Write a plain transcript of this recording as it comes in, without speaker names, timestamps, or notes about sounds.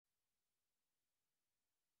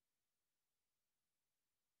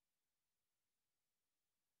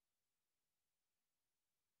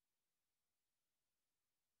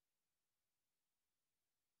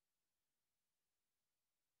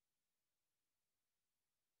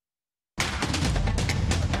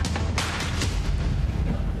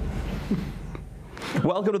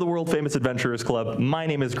Welcome to the World Famous Adventurers Club. My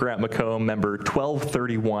name is Grant McComb, member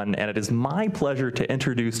 1231, and it is my pleasure to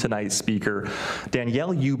introduce tonight's speaker,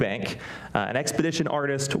 Danielle Eubank, an expedition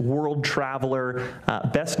artist, world traveler,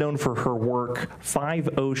 best known for her work,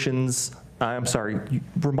 Five Oceans. I'm sorry,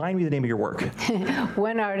 remind me the name of your work.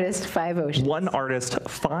 One Artist, Five Oceans. One Artist,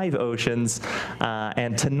 Five Oceans.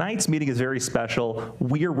 And tonight's meeting is very special.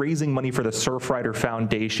 We are raising money for the Surfrider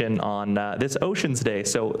Foundation on this Oceans Day.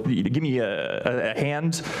 So give me a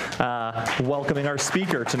hand welcoming our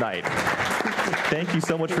speaker tonight. Thank you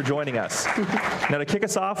so much for joining us. Now to kick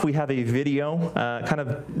us off, we have a video kind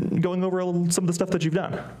of going over some of the stuff that you've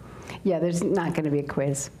done. Yeah, there's not going to be a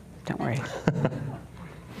quiz. Don't worry.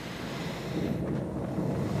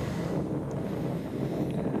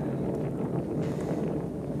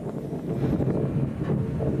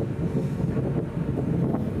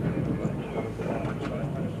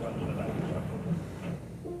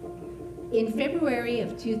 In February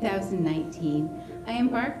of 2019, I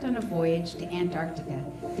embarked on a voyage to Antarctica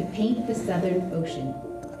to paint the Southern Ocean,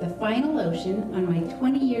 the final ocean on my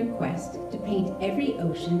 20-year quest to paint every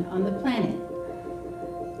ocean on the planet.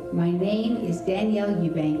 My name is Danielle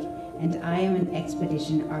Eubank, and I am an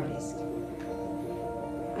expedition artist.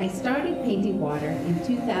 I started painting water in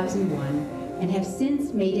 2001 and have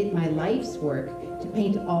since made it my life's work to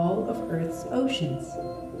paint all of Earth's oceans.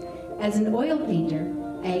 As an oil painter,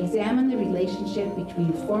 I examine the relationship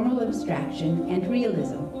between formal abstraction and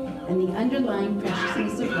realism and the underlying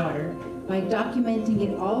preciousness of water by documenting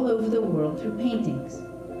it all over the world through paintings.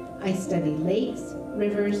 I study lakes,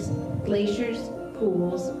 rivers, glaciers,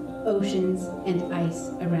 pools, oceans, and ice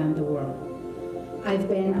around the world. I've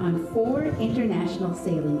been on 4 international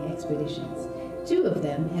sailing expeditions. 2 of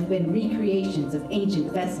them have been recreations of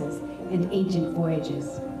ancient vessels and ancient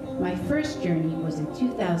voyages. My first journey was in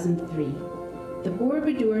 2003. The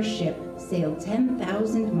Borobudur Ship sailed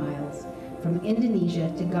 10,000 miles from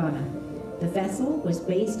Indonesia to Ghana. The vessel was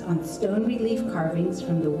based on stone relief carvings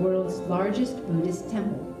from the world's largest Buddhist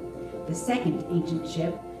temple. The second ancient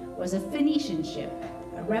ship was a Phoenician ship,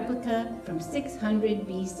 a replica from 600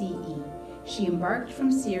 BCE. She embarked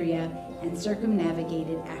from Syria and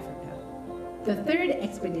circumnavigated Africa. The third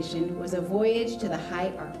expedition was a voyage to the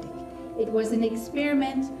high Arctic. It was an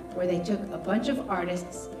experiment where they took a bunch of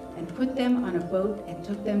artists and put them on a boat and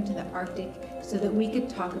took them to the Arctic so that we could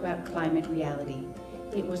talk about climate reality.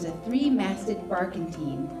 It was a 3-masted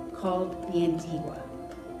barkentine called the Antigua.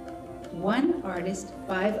 One Artist,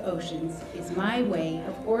 Five Oceans is my way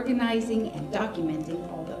of organizing and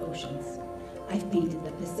documenting all the oceans. I've painted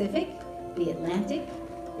the Pacific, the Atlantic,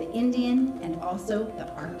 the Indian, and also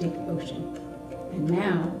the Arctic Ocean. And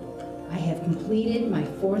now, I have completed my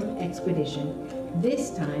 4th expedition,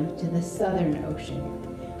 this time to the Southern Ocean.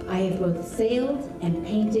 I have both sailed and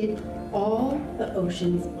painted all the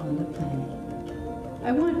oceans on the planet.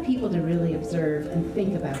 I want people to really observe and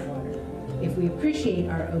think about water. If we appreciate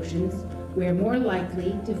our oceans, we are more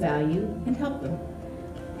likely to value and help them.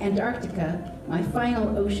 Antarctica, my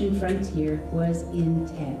final ocean frontier, was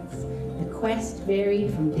intense. The quest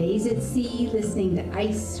varied from days at sea, listening to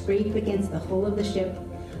ice scrape against the hull of the ship,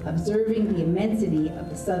 observing the immensity of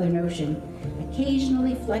the Southern Ocean,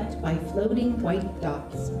 occasionally flecked by floating white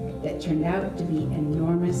dots that turned out to be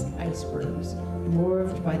enormous icebergs,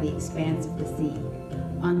 dwarfed by the expanse of the sea.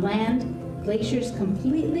 On land, glaciers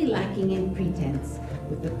completely lacking in pretense,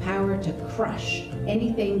 with the power to crush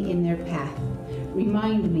anything in their path,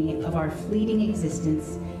 remind me of our fleeting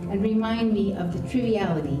existence and remind me of the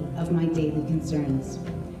triviality of my daily concerns.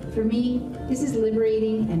 For me, this is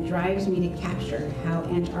liberating and drives me to capture how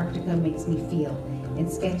Antarctica makes me feel in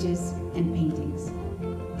sketches and paintings.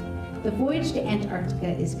 The voyage to Antarctica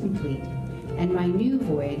is complete, and my new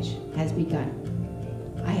voyage has begun.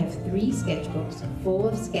 I have 3 sketchbooks full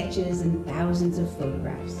of sketches and thousands of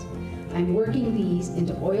photographs. I'm working these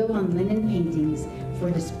into oil on linen paintings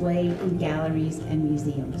for display in galleries and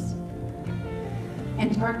museums.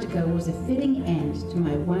 Antarctica was a fitting end to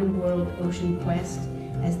my one world ocean quest,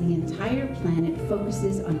 as the entire planet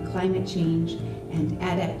focuses on climate change and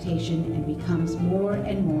adaptation and becomes more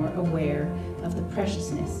and more aware of the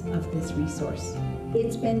preciousness of this resource.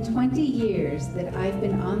 It's been 20 years that I've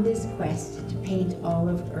been on this quest to paint all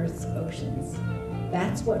of Earth's oceans.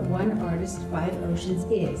 That's what One Artist, Five Oceans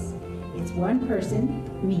is. It's one person,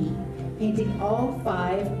 me, painting all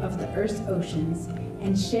 5 of the Earth's oceans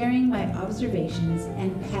and sharing my observations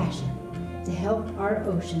and passion to help our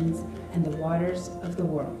oceans and the waters of the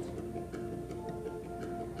world.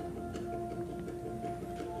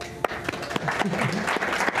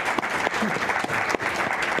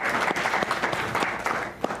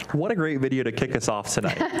 What a great video to kick us off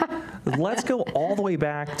tonight. let's go all the way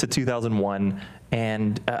back to 2001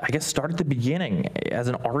 and I guess start at the beginning. As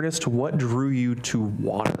an artist, what drew you to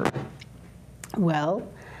water? Well,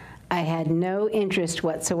 I had no interest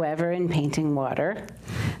whatsoever in painting water.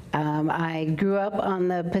 I grew up on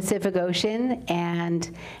the Pacific Ocean and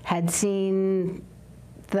had seen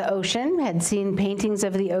the ocean, had seen paintings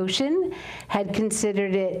of the ocean, had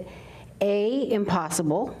considered it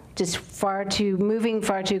impossible, just moving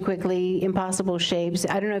far too quickly, impossible shapes.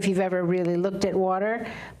 I don't know if you've ever really looked at water,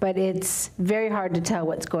 but it's very hard to tell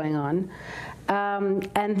what's going on.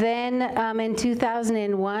 And then in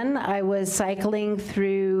 2001, I was cycling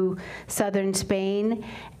through southern Spain,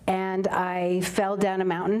 and I fell down a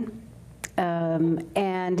mountain.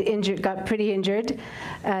 And got pretty injured,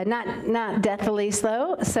 not deathly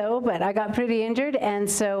but I got pretty injured, and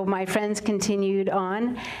so my friends continued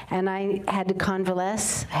on, and I had to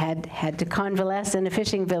convalesce. Had to convalesce in a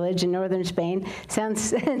fishing village in northern Spain.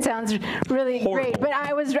 Sounds really great, but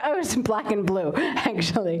I was black and blue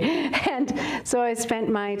actually, and so I spent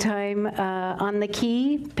my time on the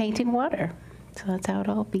quay painting water. So that's how it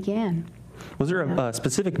all began. Was there a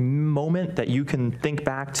specific moment that you can think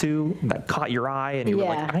back to that caught your eye and you were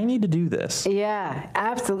like, I need to do this? Yeah,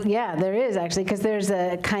 absolutely. Yeah, there is actually, because there's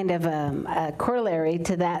a kind of a corollary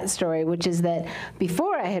to that story, which is that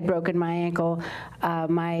before I had broken my ankle,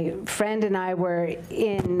 my friend and I were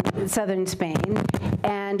in southern Spain,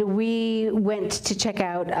 and we went to check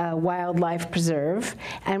out a wildlife preserve,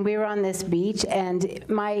 and we were on this beach, and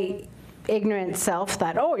my ignorant self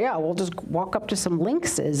thought, oh yeah, we'll just walk up to some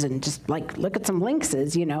lynxes and just like look at some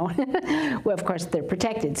lynxes, you know. Well, of course they're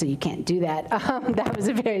protected, so you can't do that. That was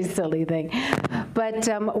a very silly thing. But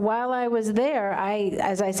while I was there,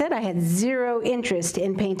 as I said, I had zero interest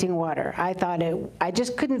in painting water. I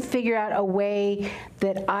just couldn't figure out a way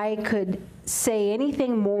that I could say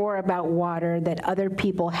anything more about water that other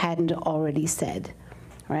people hadn't already said,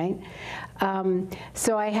 right?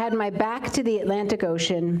 So I had my back to the Atlantic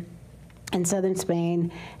Ocean in southern Spain,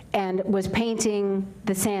 and was painting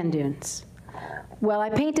the sand dunes. Well, I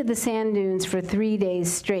painted the sand dunes for 3 days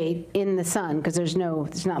straight in the sun, because it's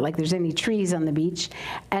not like there's any trees on the beach.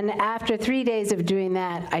 And after 3 days of doing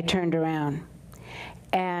that, I turned around.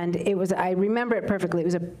 And I remember it perfectly. It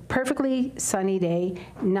was a perfectly sunny day,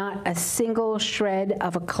 not a single shred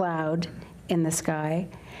of a cloud in the sky.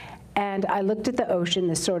 And I looked at the ocean,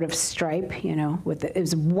 this sort of stripe, you know, it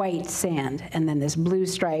was white sand, and then this blue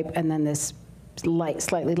stripe, and then this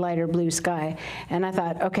slightly lighter blue sky. And I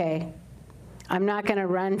thought, okay, I'm not going to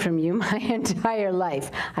run from you my entire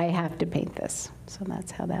life. I have to paint this. So that's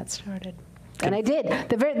how that started. And I did.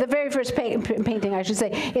 The very first painting, I should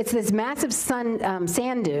say, it's this massive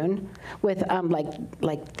sand dune with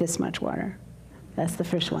like this much water. That's the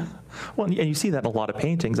first one. Well, and you see that in a lot of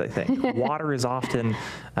paintings, I think. Water is often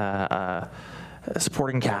a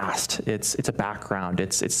supporting cast. It's a background.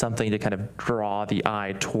 It's something to kind of draw the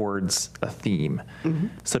eye towards a theme. Mm-hmm.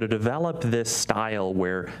 So to develop this style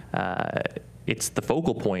where it's the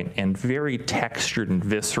focal point and very textured and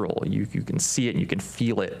visceral, you can see it and you can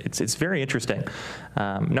feel it. It's very interesting.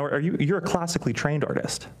 Now, you're a classically trained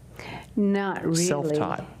artist? Not really.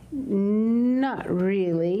 Self-taught? Not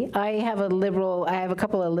really. I have a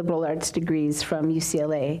couple of liberal arts degrees from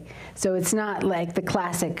UCLA, so it's not like the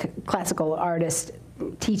classical artist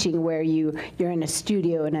teaching where you're in a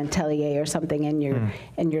studio in an atelier or something and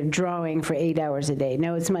you're drawing for 8 hours a day.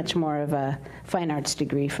 No, it's much more of a fine arts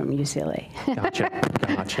degree from UCLA.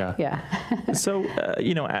 Gotcha. Yeah. So,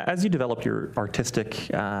 as you developed your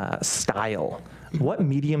artistic style, what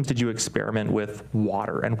mediums did you experiment with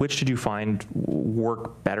water, and which did you find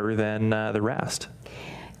work better than the rest?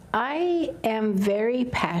 I am very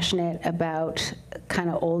passionate about kind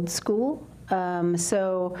of old school.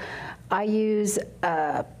 So I use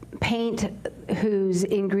paint whose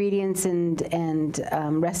ingredients and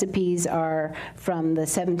recipes are from the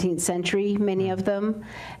 17th century, many of them,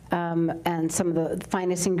 and some of the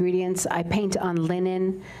finest ingredients. I paint on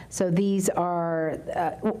linen, so these are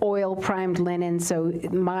oil-primed linen, so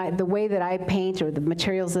the way that I paint or the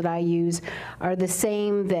materials that I use are the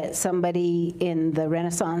same that somebody in the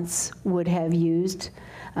Renaissance would have used,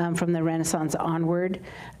 from the Renaissance onward.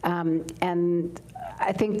 And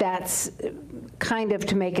I think that's kind of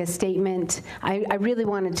to make a statement. I really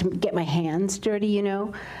wanted to get my hands dirty, you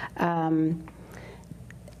know,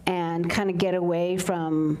 and kind of get away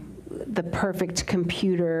from the perfect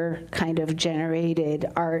computer kind of generated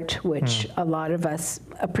art, which a lot of us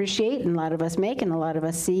appreciate and a lot of us make and a lot of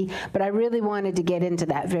us see. But I really wanted to get into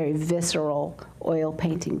that very visceral oil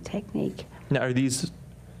painting technique. Now, are these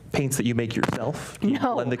paints that you make yourself? Do you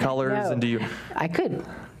blend the colors, and do you? I could.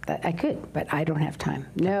 I could, but I don't have time.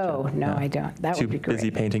 No, Gotcha. no, Yeah. I don't. That Too would be great.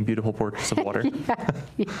 busy painting beautiful portraits of water.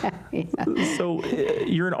 Yeah. So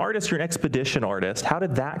you're an artist, you're an expedition artist. How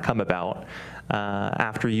did that come about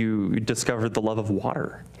after you discovered the love of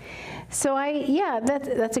water? So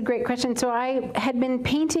that's a great question. So I had been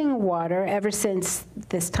painting water ever since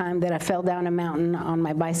this time that I fell down a mountain on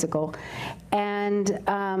my bicycle, and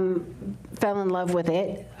fell in love with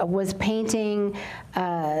it. I was painting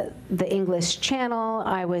the English Channel.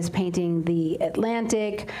 I was painting the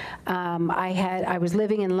Atlantic. I was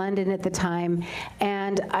living in London at the time,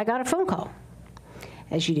 and I got a phone call,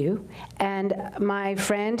 as you do. And my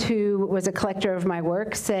friend, who was a collector of my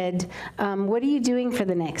work, said, what are you doing for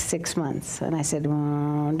the next 6 months? And I said,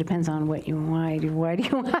 well, it depends on what you want. Why do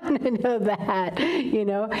you want to know that, you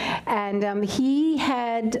know? And he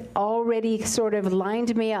had already sort of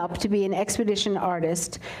lined me up to be an expedition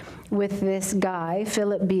artist with this guy,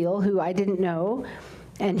 Philip Beale, who I didn't know,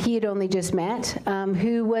 and he had only just met,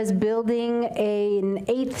 who was building an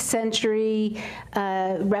 8th century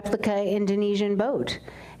replica Indonesian boat.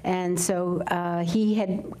 And so he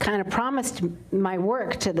had kind of promised my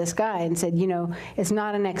work to this guy and said, you know, it's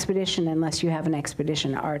not an expedition unless you have an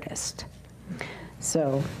expedition artist.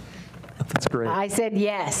 So That's great. I said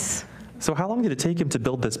yes. So how long did it take him to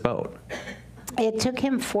build this boat? It took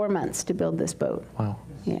him 4 months to build this boat. Wow.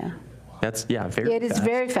 Yeah. That's, yeah, very It is fast.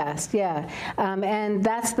 very fast, yeah. And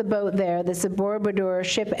that's the boat there. That's the Borobudur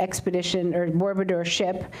Ship expedition, or Borobudur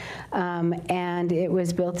Ship. And it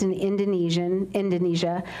was built in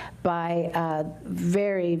Indonesia by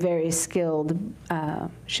very, very skilled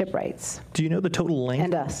shipwrights. Do you know the total length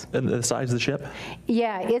And us. and the size of the ship?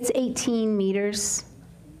 Yeah, it's 18 meters.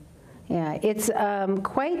 Yeah, it's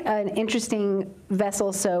quite an interesting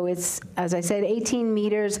vessel. So it's, as I said, 18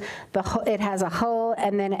 meters. It has a hull,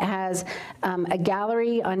 and then it has a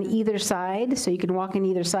gallery on either side, so you can walk on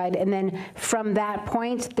either side. And then from that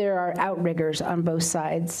point, there are outriggers on both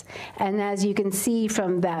sides. And as you can see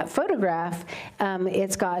from that photograph,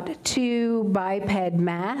 it's got 2 biped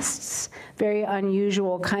masts, very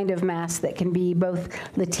unusual kind of masts that can be both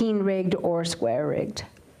lateen rigged or square rigged.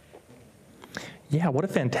 Yeah, what a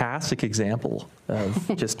fantastic example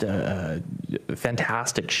of just a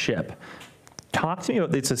fantastic ship. Talk to me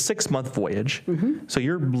about, it's a 6-month voyage, so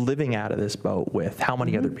you're living out of this boat with how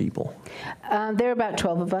many other people? There are about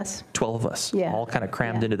 12 of us. 12 of us, Yeah. all kind of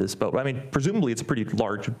crammed Yeah. into this boat. I mean, presumably it's a pretty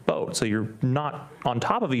large boat, so you're not on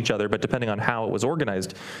top of each other, but depending on how it was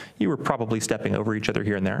organized, you were probably stepping over each other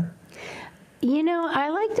here and there. You know, I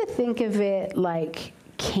like to think of it like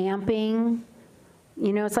camping.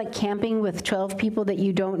 You know, it's like camping with 12 people that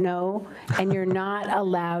you don't know, and you're not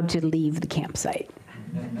allowed to leave the campsite.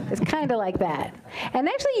 It's kind of like that. And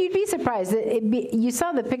actually, you'd be surprised. You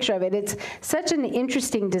saw the picture of it. It's such an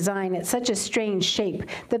interesting design. It's such a strange shape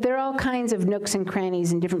that there are all kinds of nooks and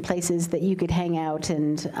crannies in different places that you could hang out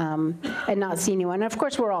and not see anyone. And of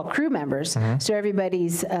course, we're all crew members, so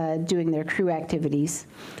everybody's doing their crew activities.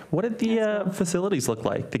 What did the facilities look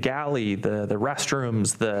like? The galley, the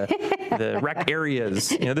restrooms, the rec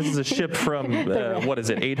areas. You know, this is a ship from, what is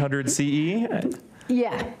it, 800 CE?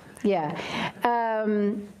 Yeah. Yeah.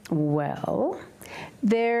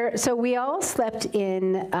 So we all slept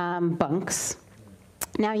in bunks.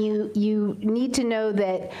 Now, you need to know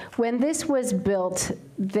that when this was built,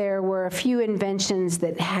 there were a few inventions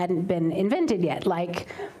that hadn't been invented yet, like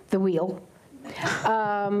the wheel.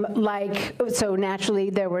 So naturally,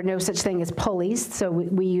 there were no such thing as pulleys, so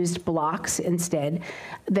we used blocks instead.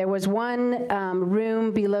 There was one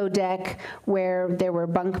room below deck where there were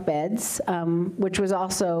bunk beds, which was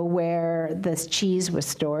also where this cheese was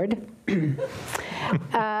stored.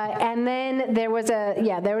 And then there was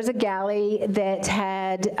a galley that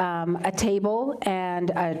had a table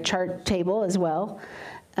and a chart table as well,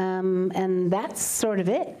 and that's sort of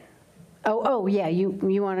it. Oh yeah, you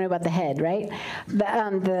want to know about the head, right?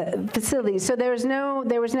 The facilities. So there was no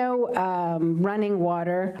running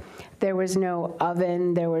water. There was no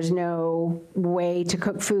oven. There was no way to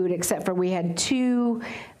cook food except for we had 2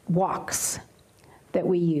 woks that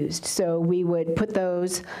we used. So we would put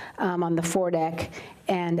those on the foredeck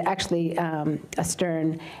and actually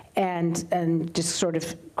astern and just sort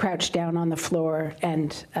of crouch down on the floor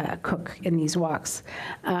and cook in these woks.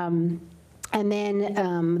 And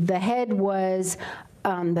then the head was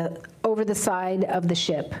over the side of the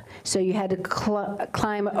ship. So you had to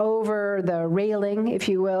climb over the railing, if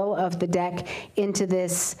you will, of the deck into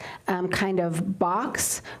this kind of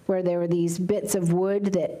box where there were these bits of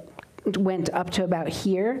wood that went up to about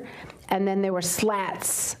here. And then there were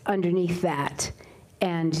slats underneath that.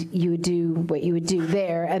 And you would do what you would do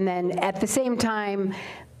there. And then at the same time,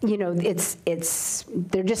 you know,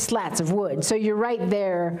 they're just slats of wood. So you're right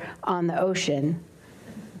there on the ocean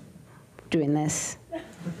doing this.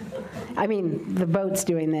 I mean, the boat's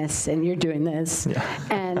doing this, and you're doing this,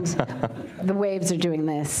 and the waves are doing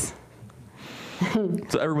this.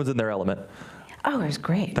 So everyone's in their element. Oh, it was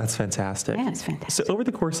great. That's fantastic. Yeah, it's fantastic. So over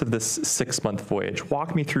the course of this 6-month voyage,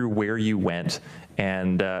 walk me through where you went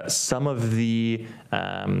and some of the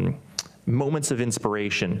moments of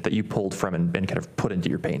inspiration that you pulled from and kind of put into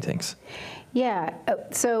your paintings. Yeah,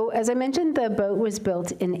 so as I mentioned, the boat was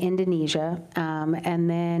built in Indonesia, and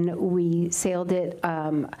then we sailed it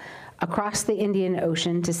across the Indian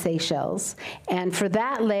Ocean to Seychelles. And for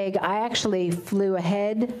that leg, I actually flew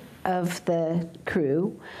ahead of the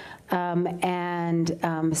crew and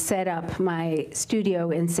set up my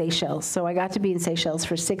studio in Seychelles. So I got to be in Seychelles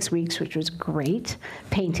for 6 weeks, which was great,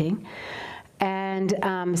 painting, and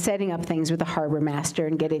setting up things with the harbor master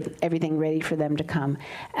and getting everything ready for them to come.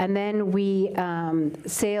 And then we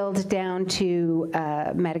sailed down to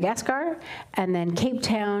Madagascar, and then Cape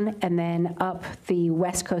Town, and then up the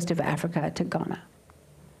west coast of Africa to Ghana.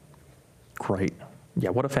 Great.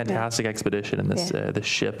 Yeah, what a fantastic expedition in this, this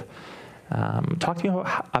ship. Talk to me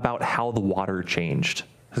about how the water changed.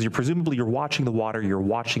 Because you're watching the water, you're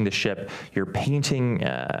watching the ship, you're painting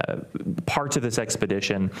parts of this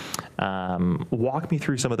expedition. Walk me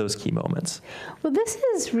through some of those key moments. Well, this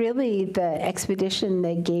is really the expedition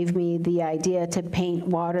that gave me the idea to paint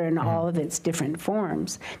water in all of its different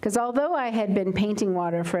forms. Because although I had been painting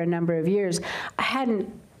water for a number of years, I hadn't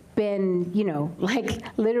been, you know, like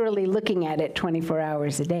literally looking at it 24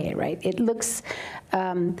 hours a day, right? It looks,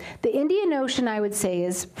 the Indian Ocean, I would say,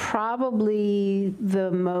 is probably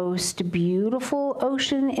the most beautiful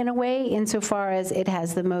ocean in a way, insofar as it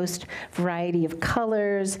has the most variety of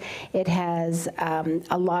colors. It has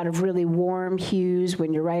a lot of really warm hues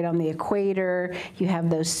when you're right on the equator. You have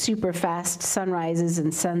those super fast sunrises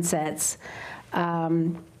and sunsets.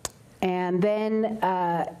 And then,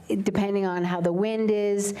 depending on how the wind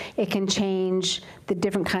is, it can change the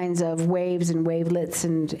different kinds of waves and wavelets,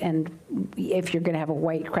 and if you're going to have a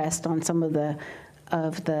white crest on some of the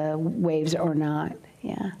waves or not.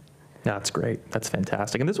 Yeah. That's great. That's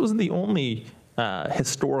fantastic. And this wasn't the only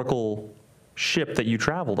historical ship that you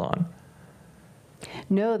traveled on.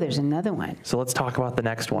 No, there's another one. So let's talk about the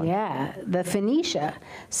next one. Yeah, the Phoenicia.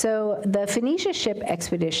 So the Phoenicia ship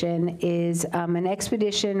expedition is an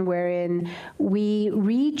expedition wherein we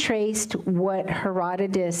retraced what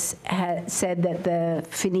Herodotus had said that the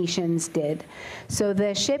Phoenicians did. So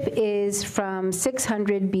the ship is from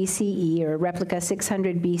 600 BCE, or a replica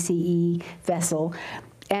 600 BCE vessel.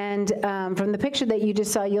 And from the picture that you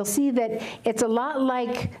just saw, you'll see that it's a lot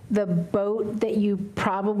like the boat that you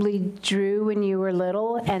probably drew when you were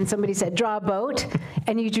little, and somebody said, draw a boat,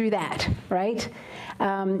 and you drew that, right?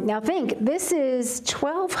 Now think, this is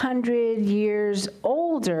 1,200 years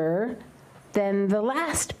older than the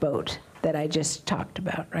last boat that I just talked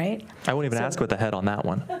about, right? I won't even ask about the head on that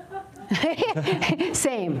one.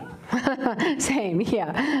 Same, same,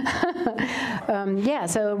 yeah. Yeah,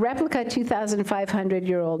 so replica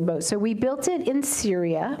 2,500-year-old boat. So we built it in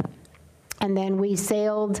Syria, and then we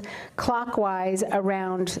sailed clockwise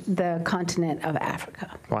around the continent of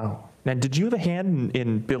Africa. Wow. Now, did you have a hand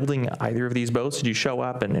in building either of these boats? Did you show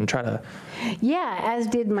up and try to? Yeah, as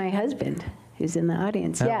did my husband, who's in the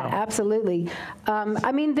audience. Oh, yeah, wow. Absolutely.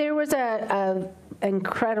 I mean, there was a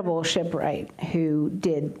incredible shipwright who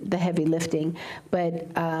did the heavy lifting, but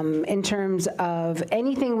in terms of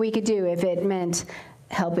anything we could do, if it meant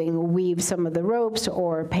helping weave some of the ropes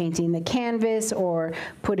or painting the canvas or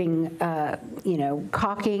putting, you know,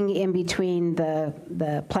 caulking in between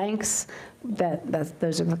the planks,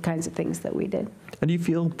 those are the kinds of things that we did. And do you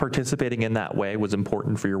feel participating in that way was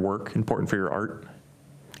important for your work, important for your art?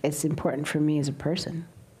 It's important for me as a person.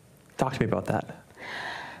 Talk to me about that.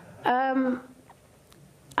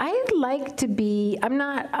 I like to be, I'm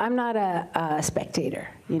not a spectator,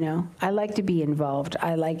 you know. I like to be involved.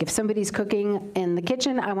 I like, if somebody's cooking in the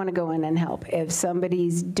kitchen, I want to go in and help. If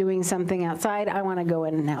somebody's doing something outside, I want to go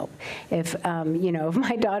in and help. If, you know, if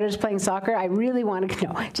my daughter's playing soccer, I really want to,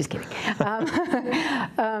 no, just kidding.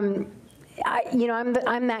 You know,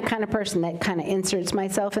 I'm that kind of person that kind of inserts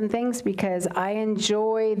myself in things because I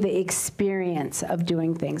enjoy the experience of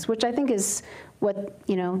doing things, which I think is what,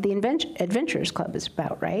 you know, the Adventurers Club is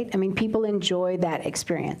about, right? I mean, people enjoy that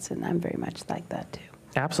experience, and I'm very much like that too.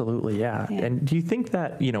 Absolutely, yeah. And do you think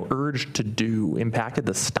that, you know, urge to do impacted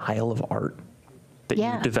the style of art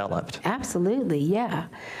that you developed. Absolutely, yeah.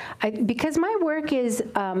 Because my work is,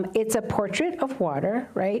 it's a portrait of water,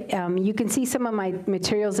 right? You can see some of my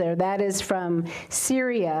materials there. That is from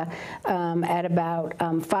Syria at about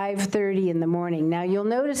 5:30 in the morning. Now, you'll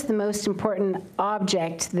notice the most important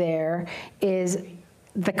object there is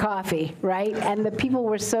the coffee, right? And the people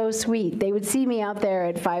were so sweet. They would see me out there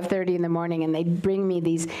at 5:30 in the morning, and they'd bring me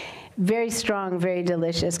these very strong, very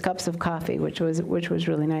delicious cups of coffee, which was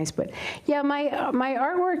really nice. But yeah, my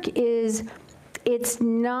artwork is, it's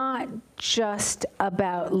not just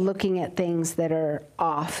about looking at things that are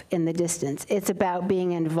off in the distance. It's about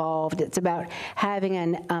being involved. It's about having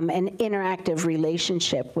an interactive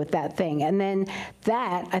relationship with that thing. And then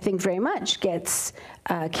that, I think, very much gets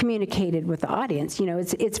communicated with the audience. You know,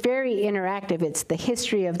 it's very interactive. It's the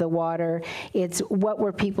history of the water. It's what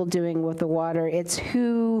were people doing with the water. It's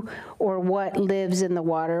who or what lives in the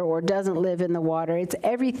water or doesn't live in the water. It's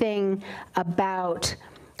everything about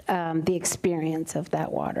the experience of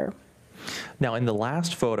that water. Now, in the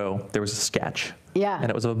last photo, there was a sketch. Yeah. And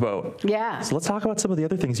it was of a boat. Yeah. So let's talk about some of the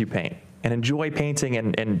other things you paint and enjoy painting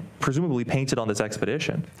and presumably painted on this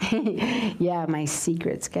expedition. Yeah, my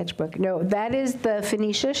secret sketchbook. No, that is the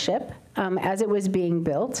Phoenician ship as it was being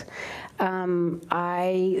built.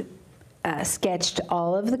 I sketched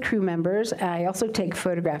all of the crew members. I also take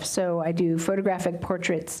photographs, so I do photographic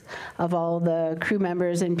portraits of all the crew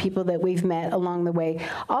members and people that we've met along the way.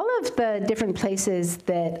 All of the different places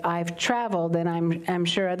that I've traveled, and I'm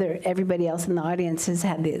sure everybody else in the audience has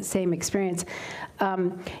had the same experience.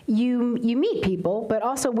 You meet people, but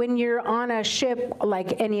also when you're on a ship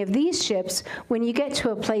like any of these ships, when you get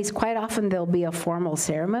to a place, quite often there'll be a formal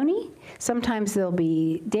ceremony. Sometimes there'll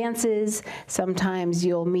be dances. Sometimes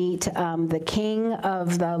you'll meet the king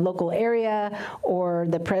of the local area or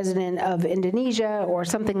the president of Indonesia or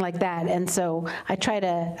something like that. And so I try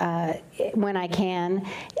to, when I can,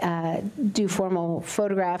 do formal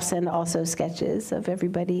photographs and also sketches of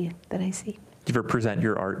everybody that I see. Do you ever present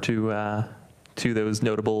your art to those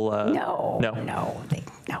notable? No. No.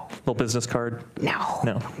 Little business card? No.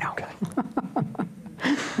 No. Okay.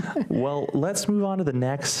 Well, let's move on to the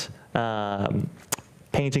next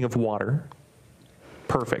painting of water.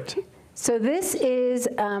 Perfect. So this is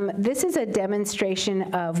a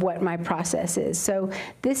demonstration of what my process is. So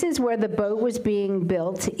this is where the boat was being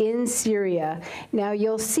built in Syria. Now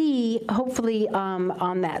you'll see, hopefully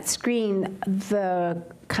on that screen, the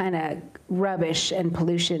kind of rubbish and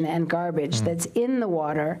pollution and garbage that's in the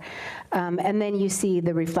water. And then you see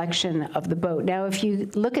the reflection of the boat. Now, if you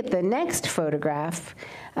look at the next photograph,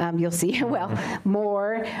 you'll see, well,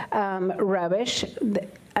 more rubbish.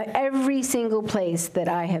 Every single place that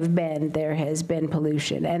I have been, there has been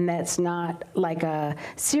pollution. And that's not like a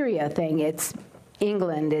Syria thing. It's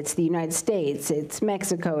England, it's the United States, it's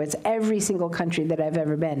Mexico, it's every single country that I've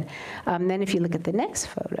ever been. Then if you look at the next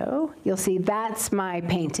photo, you'll see that's my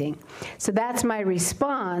painting. So that's my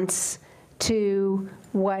response to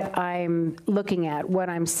what I'm looking at, what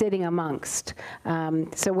I'm sitting amongst.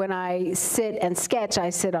 So when I sit and sketch, I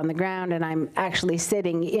sit on the ground and I'm actually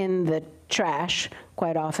sitting in the trash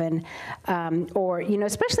quite often, or, you know,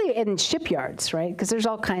 especially in shipyards, right? Because there's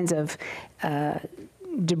all kinds of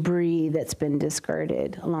debris that's been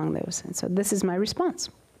discarded along those. And so this is my response.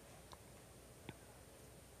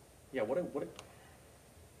 Yeah, what a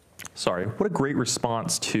great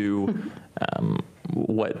response to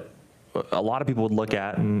what a lot of people would look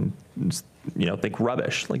at and, you know, think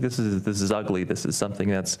rubbish. Like this is ugly. This is something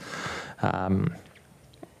that's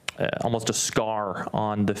almost a scar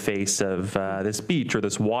on the face of this beach or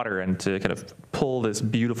this water, and to kind of pull this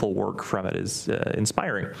beautiful work from it is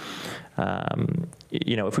inspiring.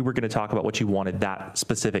 You know, if we were going to talk about what you wanted that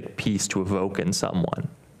specific piece to evoke in someone,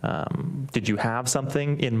 did you have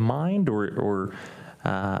something in mind, or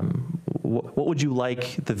what would you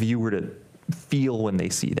like the viewer to feel when they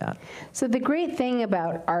see that? So the great thing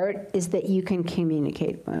about art is that you can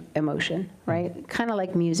communicate emotion, right? Kind of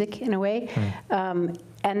like music in a way.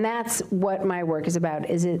 And that's what my work is about.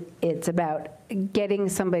 It's about getting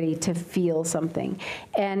somebody to feel something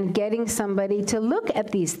and getting somebody to look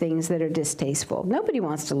at these things that are distasteful. Nobody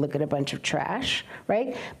wants to look at a bunch of trash,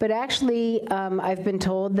 right? But actually, I've been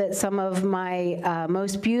told that some of my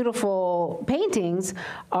most beautiful paintings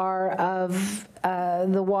are of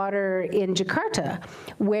the water in Jakarta,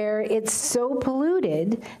 where it's so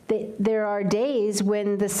polluted that there are days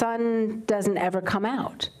when the sun doesn't ever come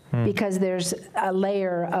out, because there's a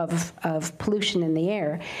layer of pollution in the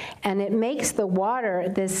air. And it makes the water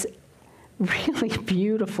this really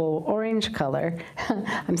beautiful orange color.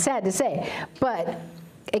 I'm sad to say, but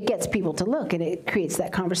it gets people to look, and it creates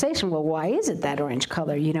that conversation. Well, why is it that orange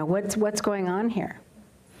color? You know, what's going on here?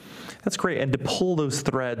 That's great. And to pull those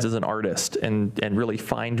threads as an artist and really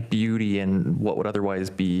find beauty in what would otherwise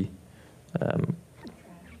be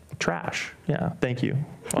trash. Yeah, thank you.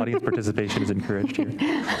 Audience participation is encouraged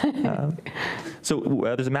here. So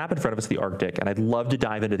there's a map in front of us, the Arctic, and I'd love to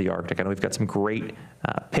dive into the Arctic. I know we've got some great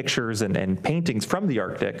pictures and paintings from the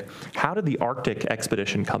Arctic. How did the Arctic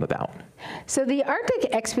expedition come about? So the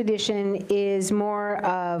Arctic expedition is more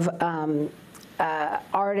of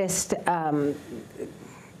artist,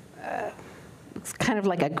 it's kind of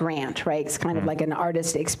like a grant, right? It's kind of like an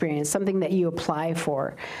artist experience, something that you apply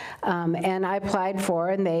for. And I applied for,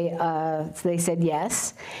 and they said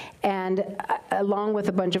yes. And along with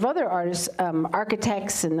a bunch of other artists,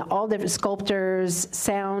 architects and all different sculptors,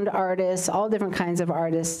 sound artists, all different kinds of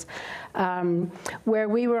artists, where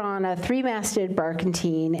we were on a 3-masted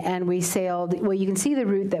barkentine, and we sailed, well, you can see the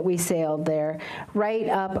route that we sailed there, right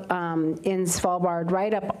up in Svalbard,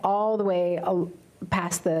 right up all the way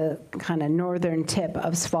past the kind of northern tip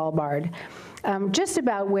of Svalbard, just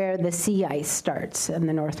about where the sea ice starts in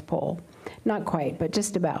the North Pole. Not quite, but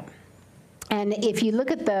just about. And if you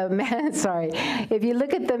look at the map, if you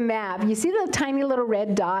look at the map, you see the tiny little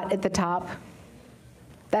red dot at the top?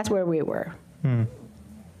 That's where we were.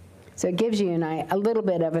 So it gives you a little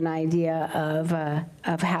bit of an idea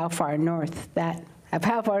of how far north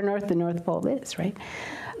the North Pole is, right?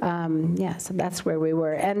 Yeah, so that's where we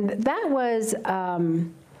were, and that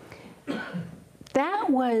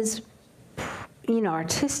was, you know,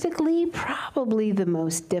 artistically probably the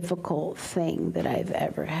most difficult thing that I've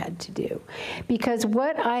ever had to do, because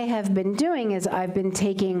what I have been doing is I've been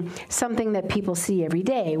taking something that people see every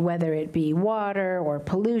day, whether it be water or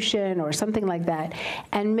pollution or something like that,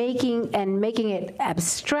 and making it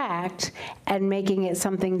abstract and making it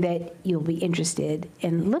something that you'll be interested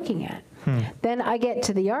in looking at. Then I get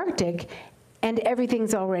to the Arctic, and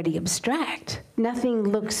everything's already abstract. Nothing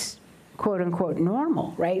looks, quote unquote,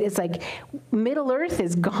 normal, right? It's like Middle Earth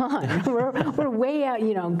is gone. we're way out,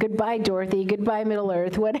 you know, goodbye Dorothy, goodbye Middle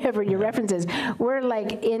Earth, whatever your reference is. We're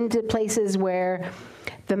like into places where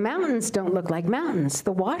the mountains don't look like mountains.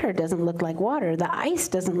 The water doesn't look like water. The ice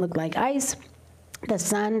doesn't look like ice. The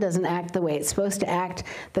sun doesn't act the way it's supposed to act.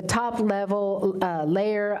 The top level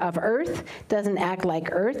layer of Earth doesn't act like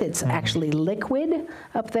Earth. It's actually liquid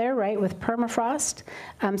up there, right, with permafrost.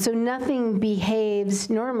 So nothing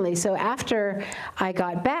behaves normally. So after I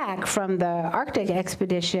got back from the Arctic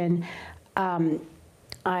expedition,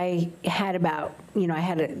 I had about, you know, I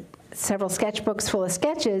had several sketchbooks full of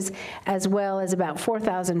sketches, as well as about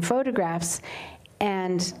 4,000 photographs.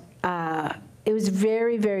 And it was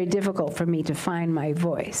very, very difficult for me to find my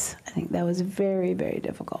voice. I think that was very, very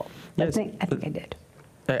difficult. Yes, I think I did.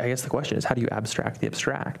 I guess the question is, how do you abstract the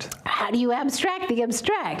abstract? How do you abstract the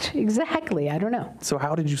abstract? Exactly, I don't know. So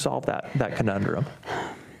how did you solve that conundrum?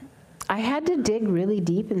 I had to dig really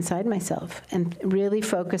deep inside myself and really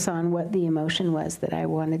focus on what the emotion was that I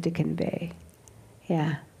wanted to convey.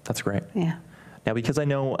 Yeah. That's great. Yeah. Now, because I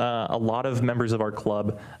know a lot of members of our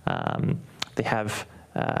club,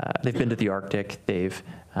 they've been to the Arctic, they've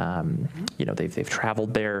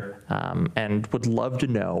traveled there, and would love to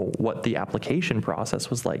know what the application process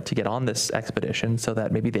was like to get on this expedition, so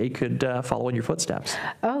that maybe they could follow in your footsteps.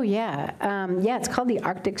 Oh yeah, yeah. It's called the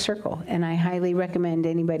Arctic Circle, and I highly recommend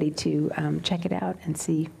anybody to check it out and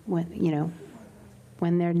see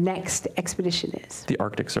when their next expedition is. The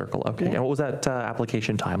Arctic Circle. Okay. Yeah. And what was that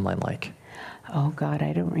application timeline like? Oh God,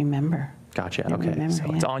 I don't remember. Gotcha. Okay. So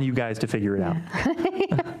it's on you guys to figure it out.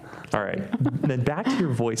 All right. And then back to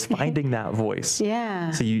your voice, finding that voice.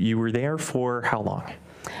 Yeah. So you were there for how long?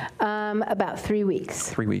 About 3 weeks.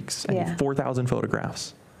 3 weeks. And Yeah. 4,000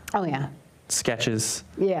 photographs. Oh yeah. Sketches.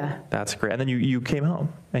 Yeah. That's great. And then you came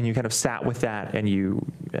home and you kind of sat with that, and you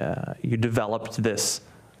developed this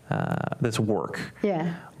work.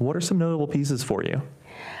 Yeah. What are some notable pieces for you?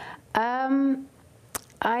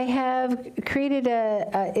 I have created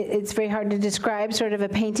it's very hard to describe, sort of a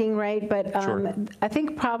painting, right? But Sure. I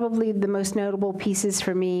think probably the most notable pieces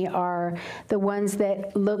for me are the ones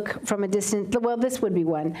that look from a distance, well, this would be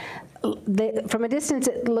one. From a distance,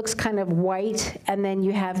 it looks kind of white, and then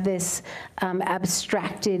you have this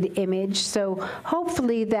abstracted image. So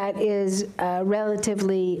hopefully that is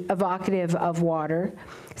relatively evocative of water.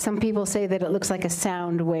 Some people say that it looks like a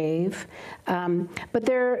sound wave, but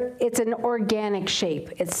it's an organic shape.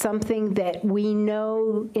 It's something that we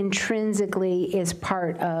know intrinsically is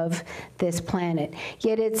part of this planet,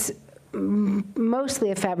 yet it's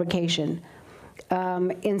mostly a fabrication.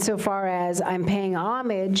 insofar as I'm paying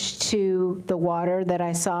homage to the water that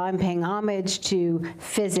I saw, I'm paying homage to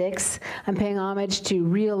physics, I'm paying homage to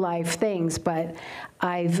real life things, but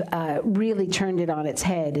I've really turned it on its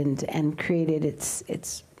head and created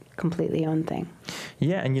its completely own thing.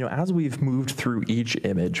 Yeah, and as we've moved through each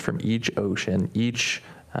image from each ocean, each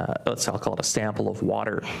I'll call it a sample of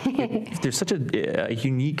water. There's such a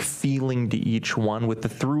unique feeling to each one, with the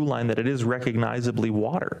through line that it is recognizably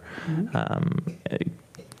water.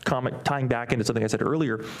 Tying back into something I said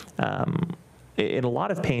earlier, in a lot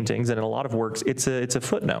of paintings and in a lot of works, it's a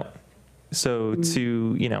footnote. So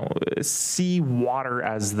to see water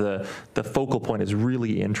as the focal point is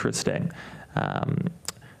really interesting.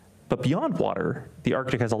 But beyond water, the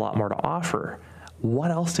Arctic has a lot more to offer.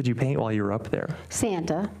 What else did you paint while you were up there?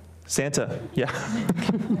 Santa. Santa, yeah.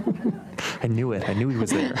 I knew it. I knew he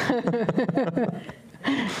was there.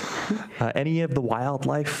 Any of the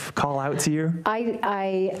wildlife call out to you?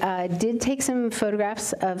 I did take some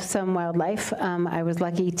photographs of some wildlife. I was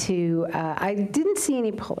lucky to, I didn't see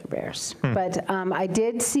any polar bears, but I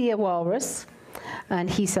did see a walrus, and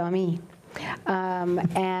he saw me,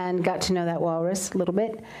 and got to know that walrus a little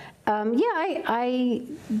bit. I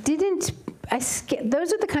didn't.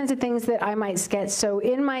 Those are the kinds of things that I might sketch. So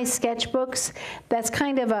in my sketchbooks, that's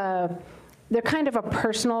they're kind of a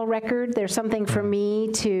personal record. There's something for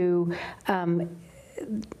me to,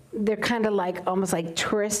 they're kind of like, almost like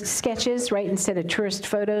tourist sketches, right? Instead of tourist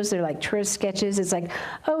photos, they're like tourist sketches. It's like,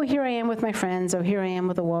 oh, here I am with my friends. Oh, here I am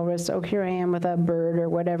with a walrus. Oh, here I am with a bird or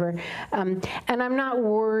whatever. And I'm not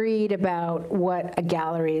worried about what a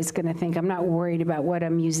gallery is going to think. I'm not worried about what a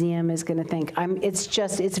museum is going to think.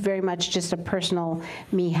 It's very much just a personal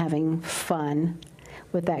me having fun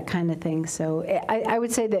with that kind of thing. So I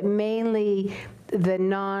would say that mainly the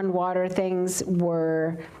non-water things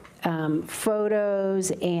were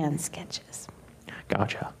photos and sketches.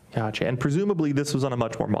 Gotcha. And presumably this was on a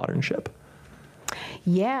much more modern ship.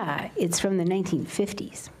 Yeah, it's from the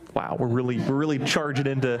 1950s. Wow, we're really charging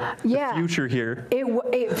into the future here.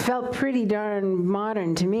 It felt pretty darn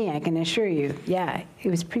modern to me, I can assure you. Yeah, it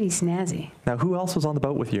was pretty snazzy. Now, who else was on the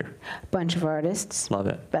boat with you? A bunch of artists. Love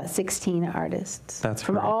it. About 16 artists. That's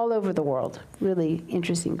from great. all over the world. Really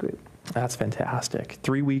interesting group. That's fantastic.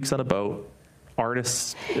 3 weeks on a boat.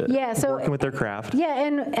 Artists working with their craft. Yeah,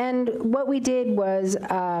 and what we did was,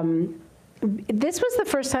 this was the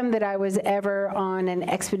first time that I was ever on an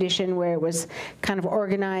expedition where it was kind of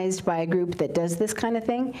organized by a group that does this kind of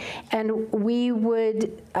thing. And we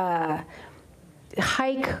would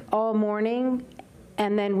hike all morning,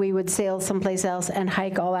 and then we would sail someplace else and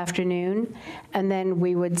hike all afternoon, and then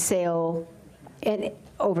we would sail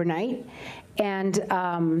overnight.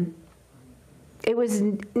 And it was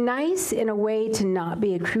nice in a way to not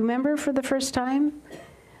be a crew member for the first time,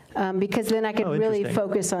 because then I could really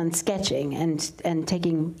focus on sketching and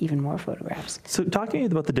taking even more photographs. So talk to me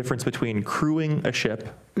about the difference between crewing a ship,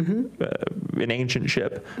 an ancient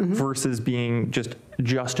ship, versus being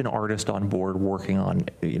just an artist on board working on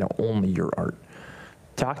only your art.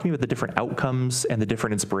 Talk to me about the different outcomes and the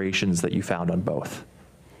different inspirations that you found on both.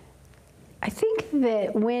 I think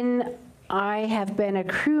that when I have been a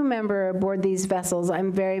crew member aboard these vessels,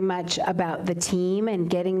 I'm very much about the team and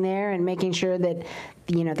getting there and making sure that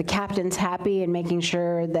the captain's happy and making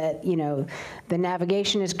sure that the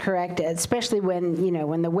navigation is correct, especially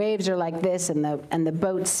when the waves are like this and the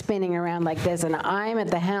boat's spinning around like this and I'm at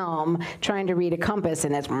the helm trying to read a compass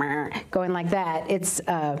and it's going like that. It's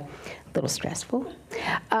a little stressful.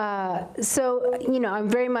 So I'm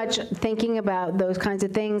very much thinking about those kinds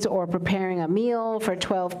of things, or preparing a meal for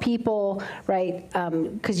 12 people, right?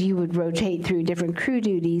 Because you would rotate through different crew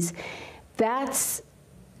duties. That's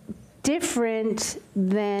different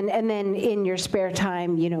than, and then in your spare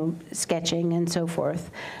time, sketching and so forth.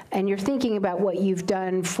 And you're thinking about what you've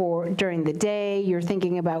done during the day. You're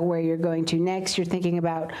thinking about where you're going to next. You're thinking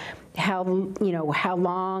about how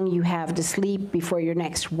long you have to sleep before your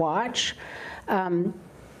next watch.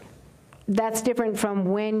 That's different from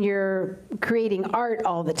when you're creating art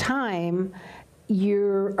all the time.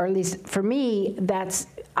 Or at least for me,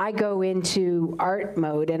 I go into art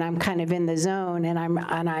mode and I'm kind of in the zone, and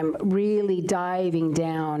I'm really diving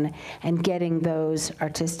down and getting those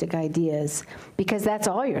artistic ideas, because that's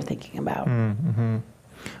all you're thinking about.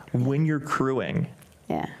 When you're crewing,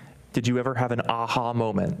 did you ever have an aha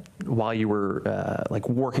moment while you were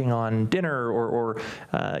working on dinner, or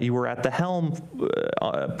you were at the helm,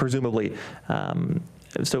 presumably?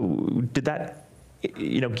 So did that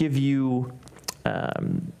give you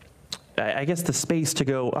I guess the space to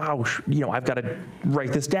go, I've got to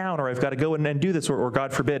write this down, or I've got to go and do this, or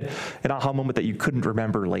God forbid, an aha moment that you couldn't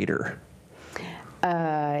remember later?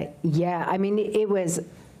 Yeah, I mean, it was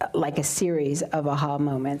like a series of aha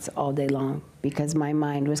moments all day long because my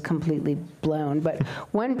mind was completely blown. But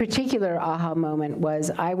one particular aha moment was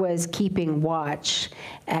I was keeping watch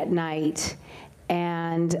at night,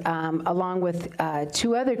 and along with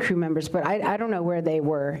 2 other crew members, but I don't know where they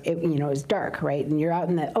were. It was dark, right? And you're out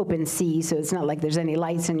in the open sea, so it's not like there's any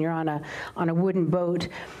lights, and you're on a wooden boat.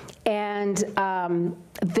 And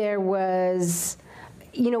there was,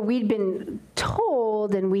 we'd been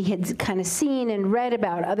told, and we had kind of seen and read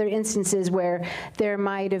about other instances where there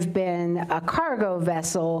might have been a cargo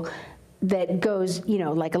vessel that goes,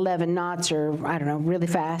 like 11 knots or, I don't know, really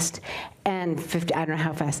fast, and 50, I don't know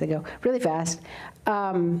how fast they go, really fast.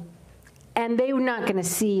 And they were not going to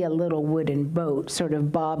see a little wooden boat sort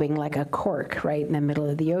of bobbing like a cork right in the middle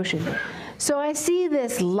of the ocean. So I see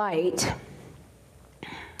this light,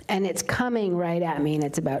 and it's coming right at me, and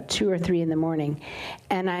it's about 2 or 3 in the morning.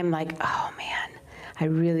 And I'm like, oh man, I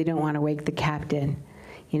really don't want to wake the captain.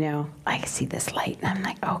 I see this light, and I'm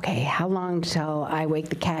like, okay, how long till I wake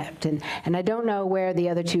the captain? And I don't know where the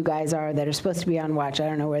other 2 guys are that are supposed to be on watch. I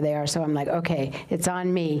don't know where they are, so I'm like, okay, it's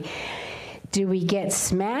on me. Do we get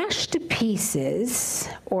smashed to pieces,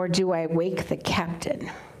 or do I wake the captain?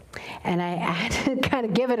 And I had to kind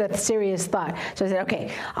of give it a serious thought. So I said,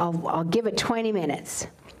 okay, I'll give it 20 minutes.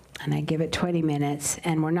 And I give it 20 minutes,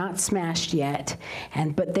 and we're not smashed yet.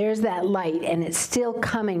 But there's that light, and it's still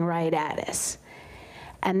coming right at us.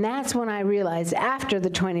 And that's when I realized, after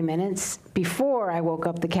the 20 minutes, before I woke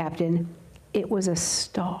up the captain, it was a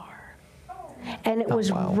star. And it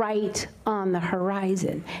was right on the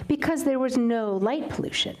horizon, because there was no light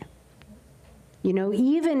pollution.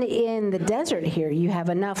 Even in the desert here, you have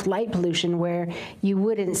enough light pollution where you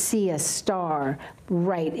wouldn't see a star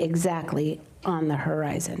right exactly on the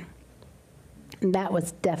horizon. And that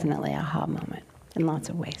was definitely a aha moment in lots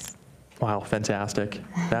of ways. Wow, fantastic.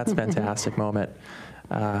 That's a fantastic moment.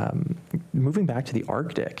 Moving back to the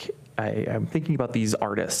Arctic, I'm thinking about these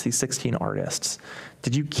artists, these 16 artists.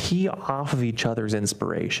 Did you key off of each other's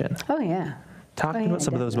inspiration? Oh, yeah. Talk about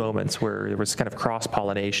some of those moments where there was kind of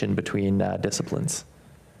cross-pollination between disciplines.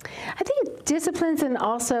 I think disciplines, and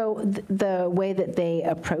also the way that they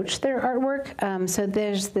approach their artwork. So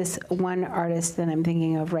there's this one artist that I'm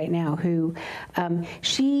thinking of right now who,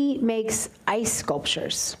 she makes ice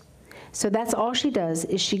sculptures. So that's all she does,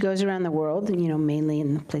 is she goes around the world, mainly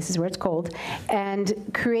in places where it's cold,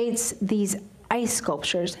 and creates these ice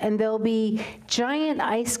sculptures. And there'll be giant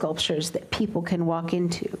ice sculptures that people can walk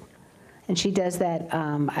into. And she does that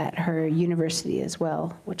at her university as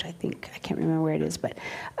well, which I can't remember where it is, but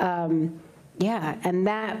yeah, and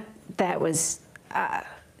that was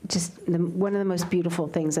just one of the most beautiful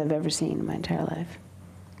things I've ever seen in my entire life.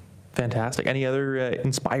 Fantastic. Any other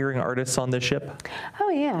inspiring artists on this ship? Oh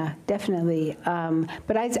yeah, definitely.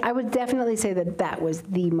 But I would definitely say that was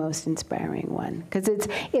the most inspiring one, because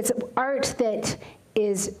it's art that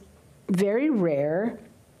is very rare,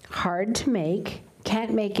 hard to make,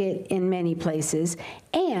 can't make it in many places,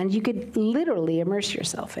 and you could literally immerse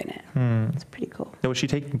yourself in it. It's pretty cool. Now, was she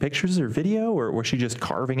taking pictures or video, or was she just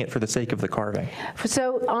carving it for the sake of the carving?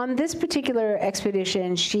 So on this particular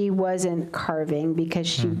expedition, she wasn't carving because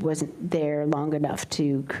she wasn't there long enough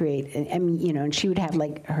to create, and she would have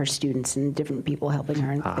like her students and different people helping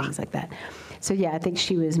her and things like that. So yeah, I think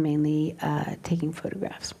she was mainly taking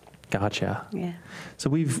photographs. Gotcha. Yeah. So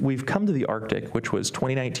we've come to the Arctic, which was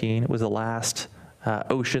 2019. It was the last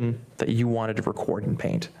ocean that you wanted to record and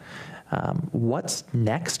paint. What's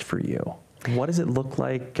next for you? What does it look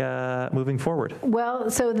like moving forward?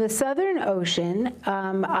 Well, so the Southern Ocean,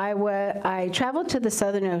 I traveled to the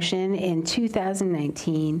Southern Ocean in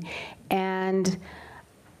 2019, and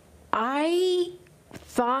I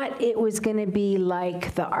thought it was going to be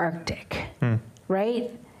like the Arctic,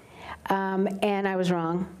 right? And I was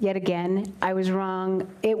wrong. Yet again, I was wrong.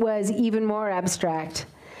 It was even more abstract.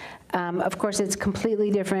 Of course, it's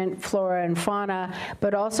completely different flora and fauna,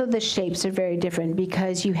 but also the shapes are very different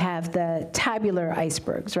because you have the tabular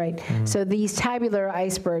icebergs, right? So these tabular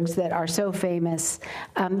icebergs that are so famous,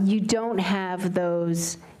 you don't have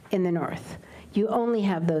those in the north. You only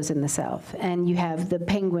have those in the south, and you have the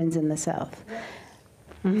penguins in the south.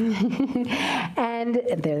 And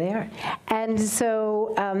there they are. And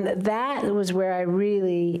so that was where I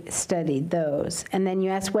really studied those. And then you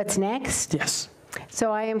asked, what's next? Yes.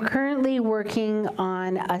 So I am currently working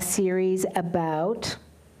on a series about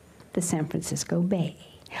the San Francisco Bay.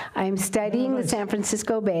 I'm studying the San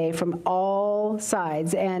Francisco Bay from all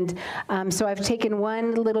sides, and so I've taken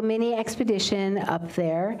one little mini expedition up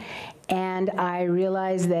there, and I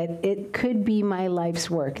realized that it could be my life's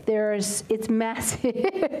work. It's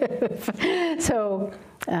massive. So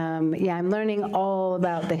yeah, I'm learning all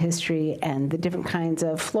about the history and the different kinds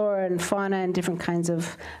of flora and fauna and different kinds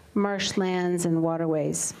of marshlands and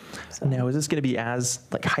waterways. So. Now, is this going to be as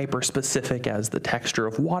hyper-specific as the texture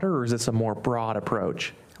of water, or is this a more broad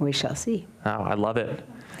approach? We shall see. Oh, I love it.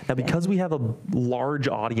 Now, because we have a large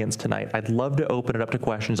audience tonight, I'd love to open it up to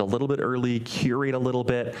questions a little bit early, curate a little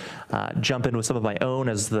bit, jump in with some of my own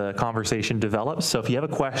as the conversation develops. So if you have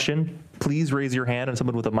a question, please raise your hand and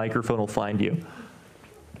someone with a microphone will find you.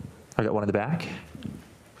 I got one in the back.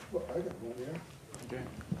 Well, I got one, yeah. Okay.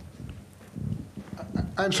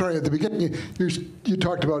 I'm sorry, at the beginning, you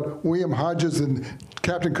talked about William Hodges and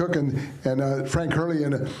Captain Cook and Frank Hurley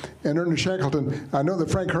and Ernest Shackleton. I know that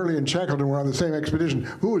Frank Hurley and Shackleton were on the same expedition.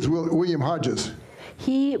 Who was William Hodges?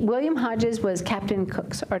 William Hodges was Captain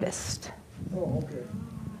Cook's artist. Oh, okay.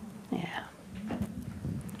 Yeah.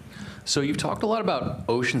 So you've talked a lot about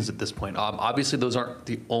oceans at this point. Obviously, those aren't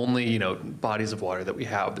the only bodies of water that we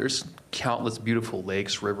have. There's countless beautiful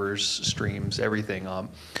lakes, rivers, streams, everything.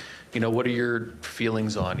 What are your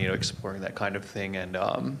feelings on exploring that kind of thing, and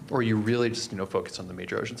or are you really just focused on the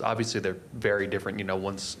major oceans? Obviously, they're very different.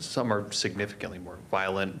 Some are significantly more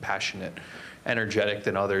violent, passionate, energetic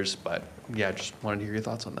than others, but yeah, just wanted to hear your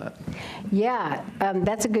thoughts on that. Yeah,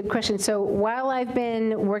 that's a good question. So while I've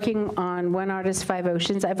been working on One Artist, Five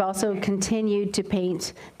Oceans, I've also continued to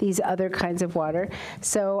paint these other kinds of water.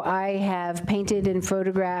 So I have painted and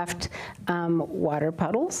photographed water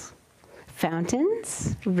puddles,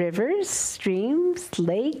 fountains, rivers, streams,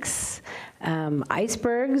 lakes,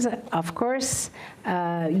 icebergs, of course,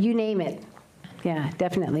 you name it. Yeah,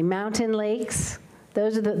 definitely. Mountain lakes.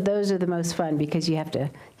 Those are the most fun because you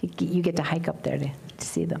get to hike up there to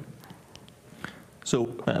see them. So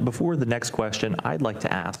before the next question, I'd like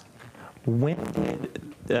to ask, when did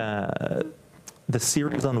the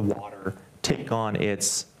series on water take on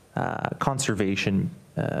its conservation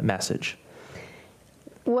message?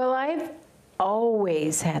 Well, I've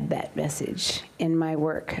always had that message in my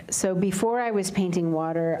work. So before I was painting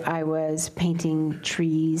water, I was painting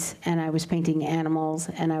trees, and I was painting animals,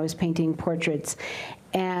 and I was painting portraits.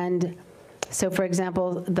 And so, for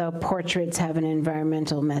example, the portraits have an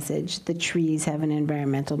environmental message. The trees have an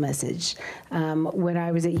environmental message. When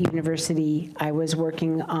I was at university, I was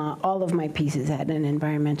working on, all of my pieces had an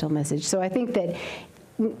environmental message. So I think that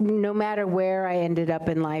no matter where I ended up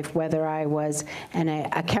in life, whether I was an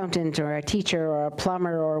accountant or a teacher or a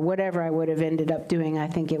plumber or whatever I would have ended up doing, I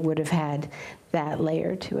think it would have had that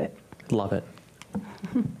layer to it. Love it.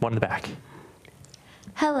 One in the back.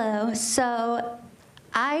 Hello. So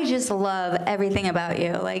I just love everything about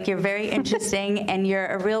you. You're very interesting, and you're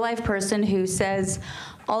a real-life person who says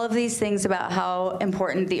all of these things about how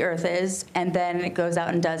important the Earth is, and then it goes out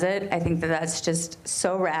and does it. I think that that's just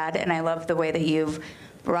so rad, and I love the way that you've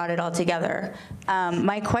brought it all together.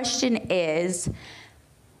 My question is,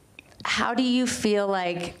 how do you feel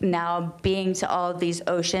like now being to all of these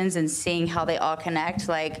oceans and seeing how they all connect?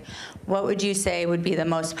 What would you say would be the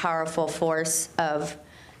most powerful force of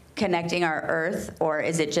connecting our Earth, or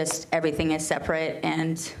is it just everything is separate?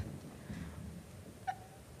 And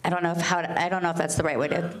I don't know if that's the right way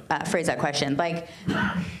to phrase that question.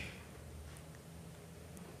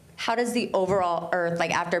 How does the overall Earth,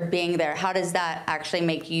 after being there, how does that actually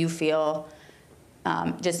make you feel,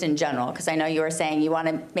 just in general? Because I know you were saying you want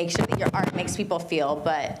to make sure that your art makes people feel,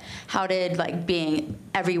 but how did being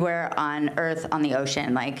everywhere on Earth, on the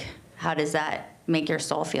ocean, how does that make your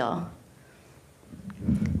soul feel?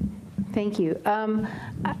 Thank you.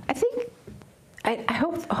 I think, I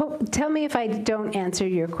hope, tell me if I don't answer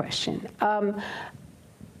your question.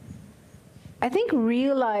 I think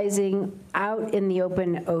realizing out in the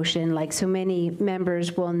open ocean, like so many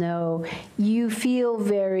members will know, you feel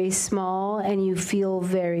very small and you feel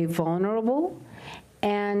very vulnerable.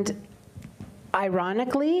 And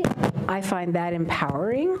ironically, I find that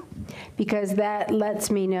empowering because that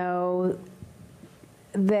lets me know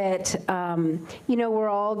that, we're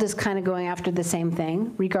all just kind of going after the same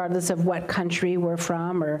thing, regardless of what country we're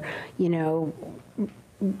from or,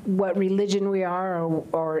 what religion we are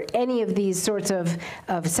or any of these sorts of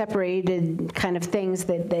separated kind of things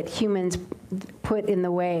that humans put in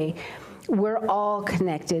the way. We're all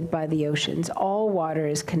connected by the oceans. All water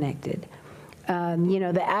is connected.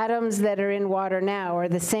 The atoms that are in water now are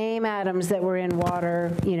the same atoms that were in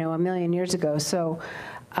water, a million years ago. So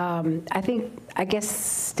I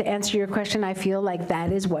guess to answer your question, I feel like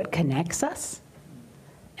that is what connects us.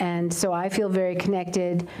 And so I feel very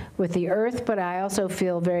connected with the earth, but I also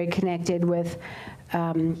feel very connected with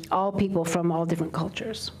all people from all different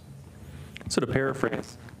cultures. So to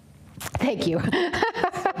paraphrase, Thank you.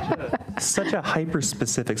 such a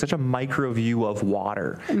hyper-specific, such a micro view of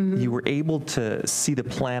water. You were able to see the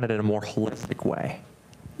planet in a more holistic way.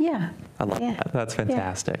 Yeah. I love Yeah. that. That's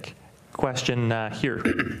fantastic. Question here.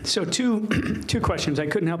 So two questions. I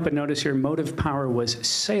couldn't help but notice your motive power was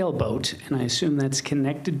sailboat, and I assume that's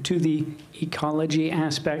connected to the ecology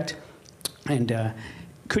aspect. And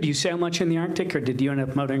could you sail much in the Arctic, or did you end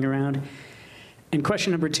up motoring around? And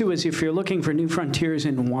question number 2 is, if you're looking for new frontiers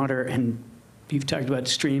in water, and you've talked about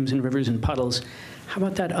streams and rivers and puddles, how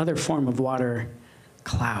about that other form of water,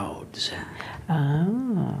 clouds?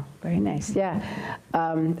 Oh, very nice. Yeah.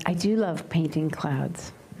 I do love painting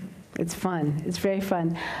clouds. It's fun. It's very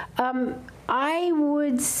fun. I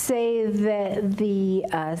would say that the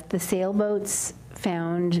sailboats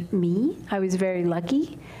found me. I was very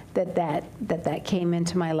lucky that came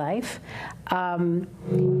into my life.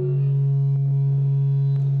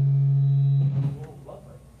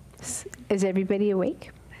 Is everybody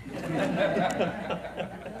awake?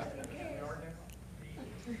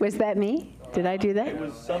 Was that me? Did I do that? It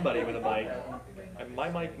was somebody with a mic. My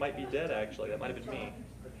mic might be dead, actually. That might have been me.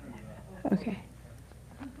 Okay.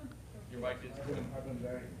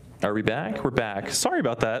 Are we back? We're back. Sorry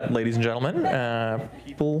about that, ladies and gentlemen.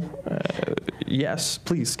 Yes,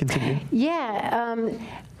 please continue. Yeah.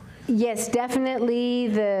 Yes, definitely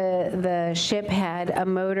the ship had a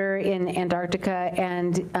motor in Antarctica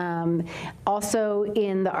and also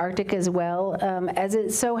in the Arctic as well. As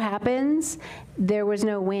it so happens, there was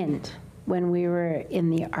no wind when we were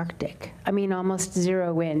in the Arctic. I mean, almost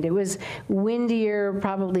zero wind. It was windier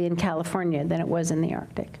probably in California than it was in the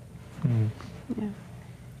Arctic. Yeah.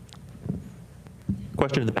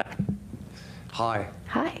 Question in the back. Hi.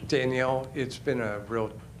 Hi. Danielle, it's been a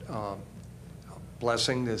real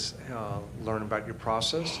blessing to learn about your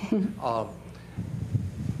process.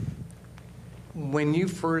 When you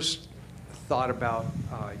first thought about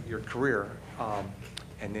your career,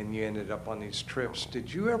 and then you ended up on these trips,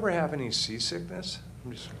 did you ever have any seasickness?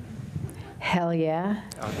 Hell yeah.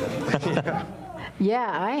 Okay.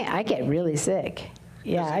 Yeah, I get really sick.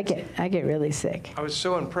 Yeah, I get really sick. I was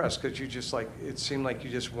so impressed because you just it seemed like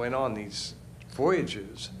you just went on these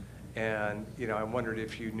voyages, and I wondered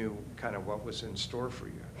if you knew kind of what was in store for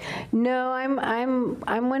you. No,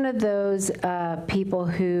 I'm one of those people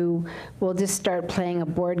who will just start playing a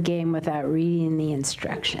board game without reading the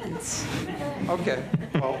instructions. Okay,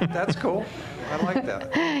 well, that's cool. I like that.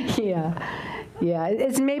 Yeah,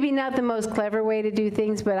 it's maybe not the most clever way to do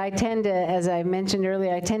things, but I tend to, as I mentioned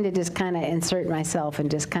earlier, I tend to just kind of insert myself and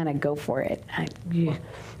just kind of go for it.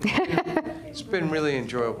 It's been really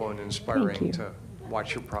enjoyable and inspiring Thank you. to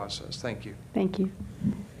watch your process. Thank you. Thank you.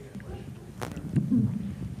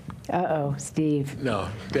 Uh-oh, Steve. No,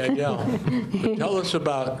 Danielle, tell us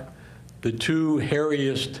about the 2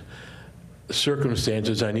 hairiest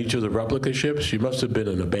circumstances on each of the replica ships. You must have been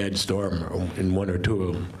in a bad storm in one or 2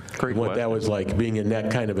 of them. Great What question. that was like, being in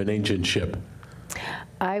that kind of an ancient ship.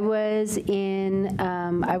 I was in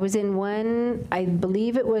one, I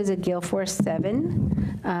believe it was a Gale Force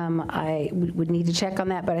 7. I would need to check on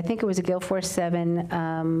that, but I think it was a Gale Force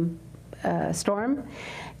 7 storm.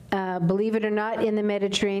 Believe it or not, in the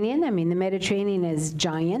Mediterranean. I mean, the Mediterranean is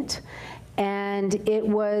giant. And it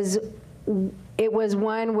was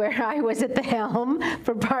one where I was at the helm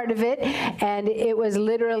for part of it, and it was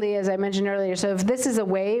literally, as I mentioned earlier, so if this is a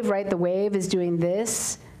wave, right, the wave is doing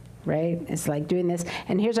this, right? It's like doing this,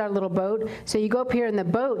 and here's our little boat. So you go up here in the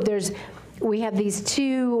boat, we have these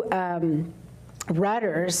 2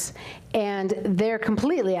 rudders, and they're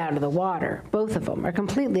completely out of the water. Both of them are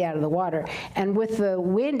completely out of the water. And with the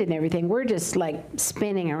wind and everything, we're just like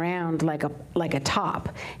spinning around like a top.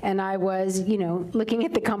 And I was, looking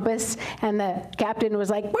at the compass, and the captain was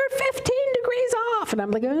like, "We're 15 degrees off." And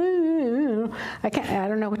I'm like, I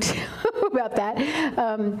don't know what to do about that.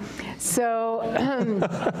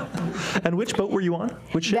 And which boat were you on?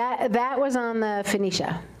 Which ship? That was on the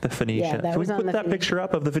Phoenicia. The Phoenicia. Yeah, that Can we was on put the that Phoenicia. picture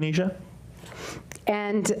up of the Phoenicia?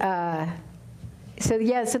 And so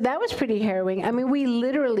that was pretty harrowing. I mean, we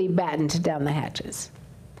literally battened down the hatches,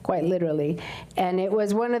 quite literally. And it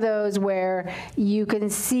was one of those where you can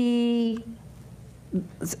see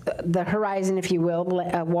the horizon, if you will,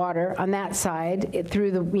 water on that side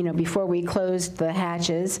through the, before we closed the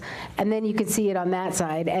hatches, and then you could see it on that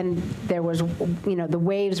side, and there was, the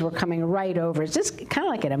waves were coming right over us, just kind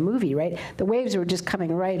of like in a movie, right? The waves were just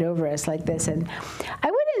coming right over us like this, and I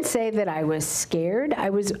wouldn't say that I was scared.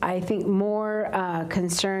 I was, I think, more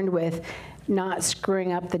concerned with not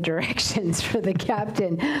screwing up the directions for the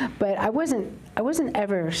captain. But I wasn't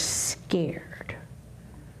ever scared.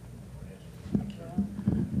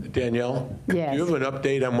 Danielle? Yes. Do you have an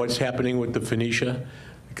update on what's happening with the Phoenicia?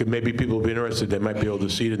 Because maybe people will be interested. They might be able to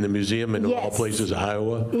see it in the museum in all places,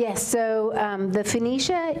 Iowa. Yes, so the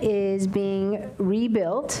Phoenicia is being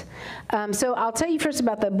rebuilt. So I'll tell you first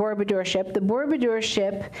about the Borobudur Ship. The Borobudur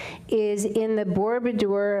Ship is in the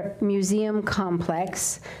Borobudur Museum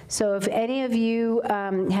Complex. So if any of you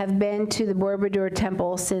have been to the Borobudur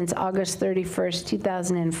Temple since August 31st,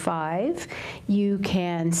 2005, you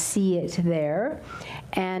can see it there.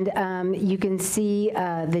 And you can see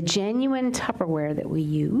the genuine Tupperware that we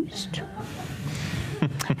used.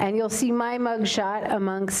 And you'll see my mugshot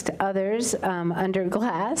amongst others under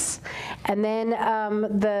glass. And then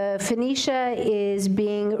the Phoenicia is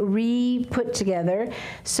being re-put together.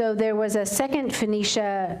 So there was a second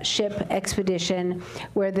Phoenicia ship expedition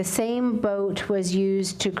where the same boat was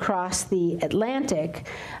used to cross the Atlantic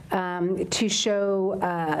to show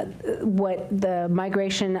what the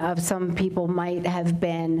migration of some people might have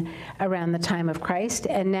been around the time of Christ.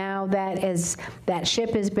 And now that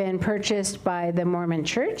ship has been purchased by the Mormon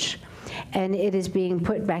Church, and it is being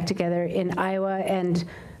put back together in Iowa, and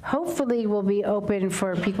hopefully will be open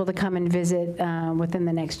for people to come and visit within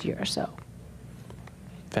the next year or so.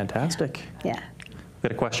 Fantastic. Yeah.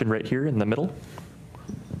 Got a question right here in the middle.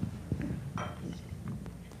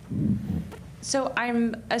 So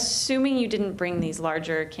I'm assuming you didn't bring these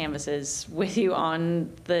larger canvases with you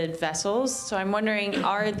on the vessels. So I'm wondering,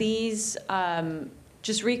 are these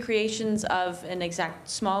just recreations of an exact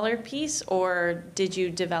smaller piece, or did you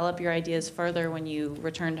develop your ideas further when you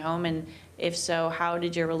returned home? And if so, how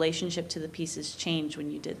did your relationship to the pieces change when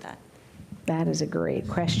you did that? That is a great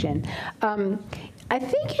question. I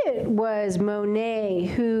think it was Monet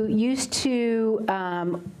who used to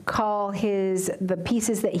call the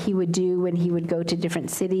pieces that he would do when he would go to different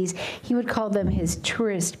cities, he would call them his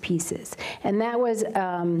tourist pieces. And that was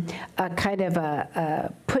a kind of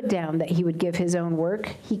a put down that he would give his own work.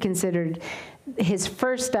 He considered his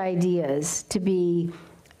first ideas to be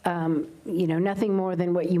nothing more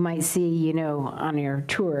than what you might see, on your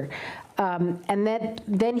tour. And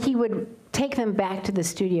then he would take them back to the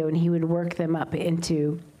studio and he would work them up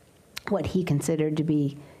into what he considered to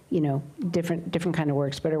be, different kind of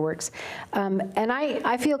works, better works. And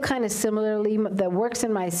I feel kind of similarly. The works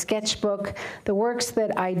in my sketchbook, the works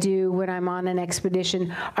that I do when I'm on an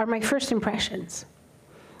expedition are my first impressions.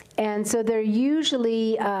 And so they're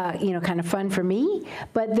usually, kind of fun for me,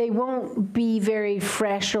 but they won't be very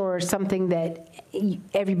fresh or something that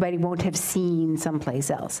everybody won't have seen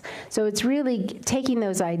someplace else. So it's really taking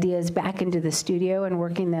those ideas back into the studio and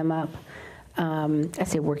working them up. I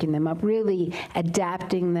say working them up, really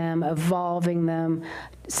adapting them, evolving them,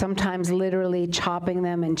 sometimes literally chopping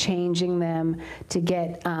them and changing them to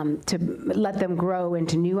get, to let them grow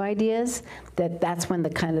into new ideas. That's when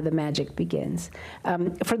the magic begins.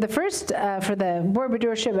 For the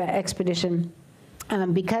Borobudur Ship expedition,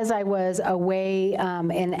 because I was away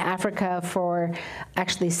in Africa for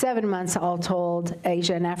actually 7 months all told,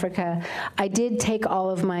 Asia and Africa, I did take all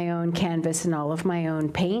of my own canvas and all of my own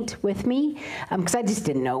paint with me, because I just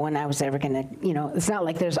didn't know when I was ever going to, it's not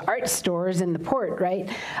like there's art stores in the port, right?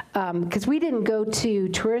 Because we didn't go to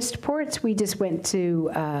tourist ports. We just went to,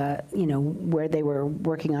 where they were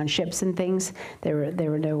working on ships and things. There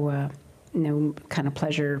were no kind of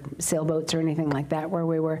pleasure sailboats or anything like that where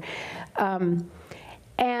we were.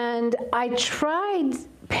 And I tried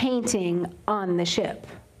painting on the ship,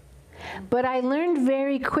 but I learned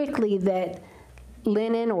very quickly that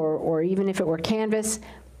linen, or even if it were canvas,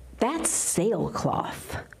 that's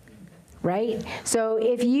sailcloth, right? So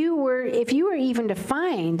if you were even to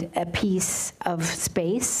find a piece of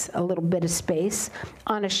space, a little bit of space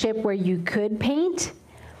on a ship where you could paint,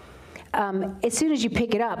 as soon as you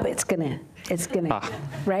pick it up, it's gonna,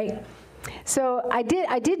 right? So I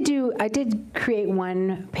did create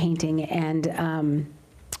one painting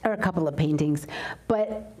or a couple of paintings,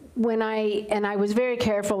 but I was very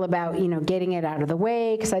careful about, getting it out of the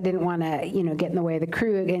way, because I didn't want to, get in the way of the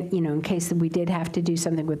crew, in case we did have to do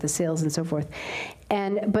something with the sails and so forth.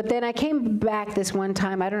 But then I came back this one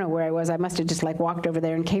time, I don't know where I was, I must have just walked over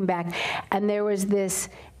there and came back, and there was this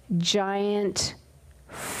giant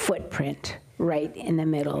footprint right in the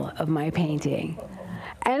middle of my painting.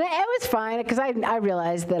 And it was fine, because I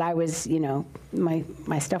realized that I was, you know, my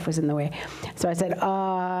stuff was in the way. So I said,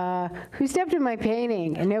 who stepped in my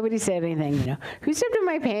painting? And nobody said anything, you know. Who stepped in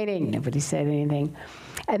my painting? Nobody said anything.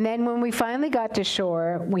 And then when we finally got to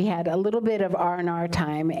shore, we had a little bit of R&R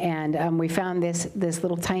time, and we found this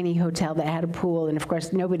little tiny hotel that had a pool, and of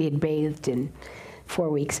course nobody had bathed in 4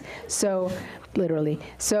 weeks, so literally.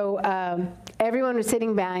 So everyone was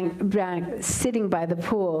sitting by the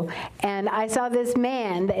pool, and I saw this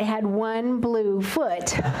man that had one blue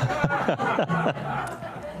foot.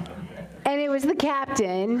 And it was the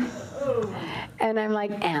captain, and I'm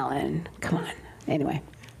like, Alan, come on. Anyway.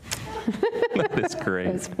 That is great.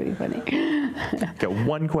 That's pretty funny. Got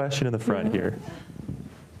one question in the front here.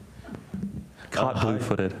 Caught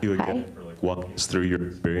blue-footed. You again for like walking us through your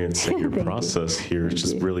experience and your process here. It's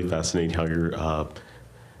just really fascinating how you're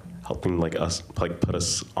helping put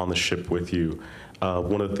us on the ship with you. Two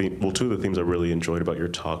of the themes I really enjoyed about your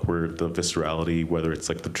talk were the viscerality, whether it's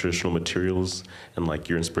like the traditional materials and like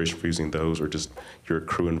your inspiration for using those, or just your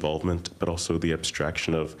crew involvement, but also the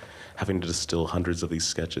abstraction of having to distill hundreds of these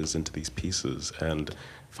sketches into these pieces and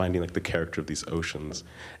finding like the character of these oceans.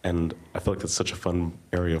 And I feel like that's such a fun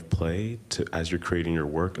area of play as you're creating your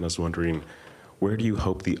work. And I was wondering, where do you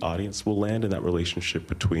hope the audience will land in that relationship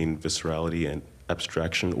between viscerality and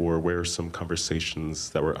abstraction, or where are some conversations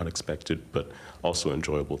that were unexpected but also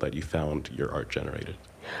enjoyable that you found your art generated?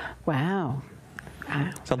 Wow.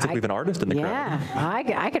 Sounds like we have an artist in the crowd.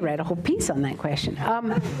 Yeah, I could write a whole piece on that question.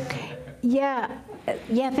 Yeah,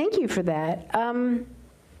 thank you for that.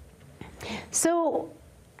 So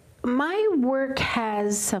my work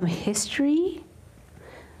has some history,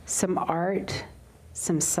 some art,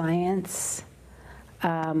 some science,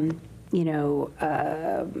 you know,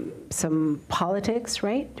 some politics,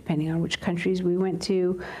 right? Depending on which countries we went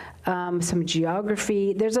to, some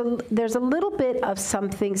geography. There's a little bit of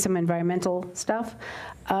something, some environmental stuff.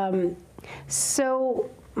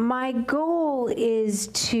 So my goal is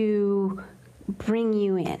to bring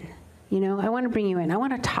you in. You know, I want to bring you in. I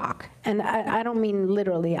want to talk. And I don't mean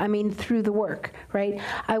literally. I mean through the work, right?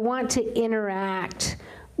 I want to interact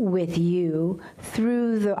with you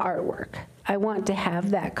through the artwork. I want to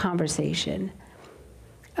have that conversation.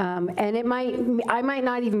 And I might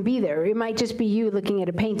not even be there. It might just be you looking at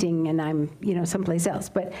a painting and I'm, you know, someplace else.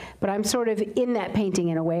 But I'm sort of in that painting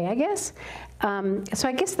in a way, I guess. So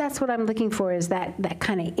I guess that's what I'm looking for, is that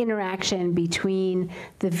kind of interaction between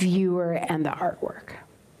the viewer and the artwork.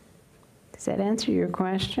 Does that answer your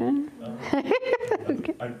question?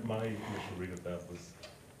 Okay. My initial read of that was,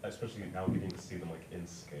 especially now getting to see them like in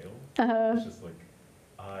scale, it's just like,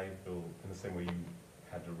 I feel in the same way you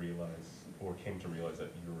had to realize, or came to realize, that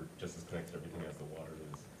you were just as connected to everything as the water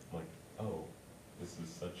is. I'm like, oh, this is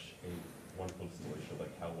such a wonderful distillation of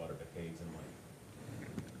like how water behaves, and like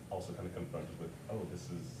also kind of confronted with, oh, this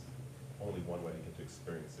is only one way I get to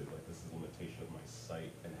experience it. Like this is a limitation of my sight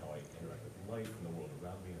and how I interact with life and the world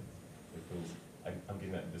around me. And it feels, I'm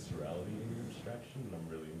getting that viscerality in your abstraction, and I'm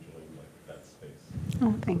really enjoying like that space.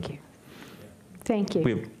 Oh, thank you. Yeah. Thank you.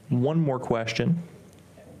 We have one more question.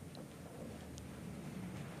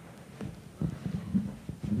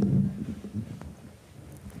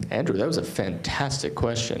 Andrew, that was a fantastic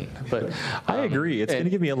question. But I agree. It's going to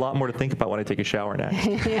give me a lot more to think about when I take a shower next.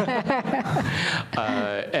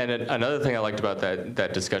 And another thing I liked about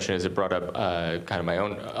that discussion is it brought up kind of my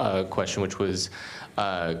own question, which was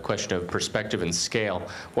a question of perspective and scale.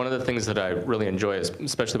 One of the things that I really enjoy,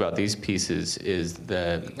 especially about these pieces, is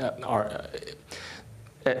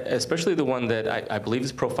especially the one that I believe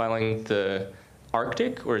is profiling the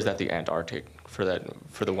Arctic, or is that the Antarctic? For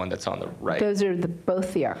the one that's on the right. Those are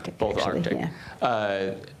both the Arctic. Both actually, Arctic.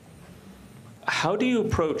 Yeah. How do you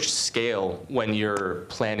approach scale when you're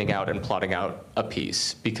planning out and plotting out a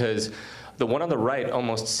piece? Because the one on the right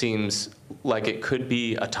almost seems like it could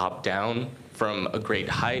be a top-down from a great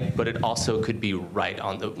height, but it also could be right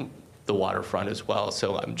on the waterfront as well.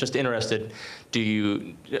 So I'm just interested,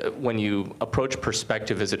 when you approach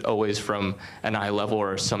perspective, is it always from an eye level,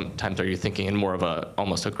 or sometimes are you thinking in more of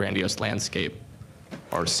almost a grandiose landscape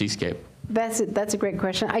or seascape? That's a great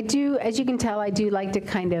question. I do, as you can tell, I do like to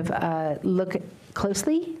kind of look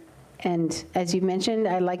closely. And as you mentioned,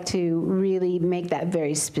 I like to really make that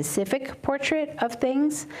very specific portrait of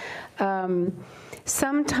things.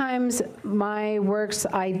 Sometimes my works,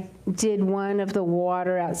 I did one of the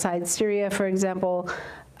water outside Syria, for example,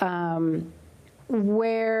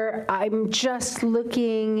 where I'm just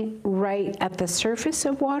looking right at the surface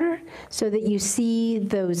of water so that you see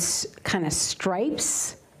those kind of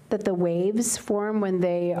stripes that the waves form when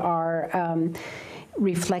they are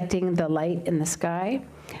reflecting the light in the sky.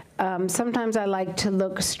 Sometimes I like to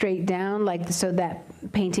look straight down, so that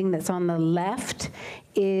painting that's on the left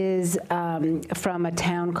is from a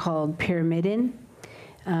town called Pyramiden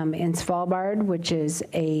in Svalbard, which is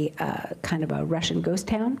a kind of a Russian ghost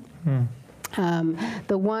town.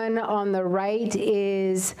 The one on the right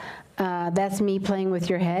is, that's me playing with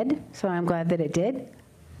your head, so I'm glad that it did.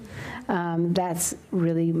 That's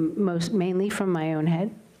really mainly from my own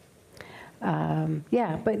head.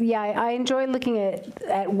 I enjoy looking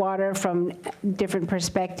at water from different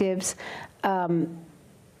perspectives.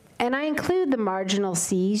 And I include the marginal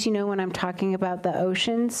seas, when I'm talking about the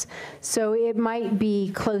oceans. So it might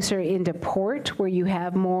be closer into port where you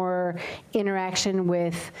have more interaction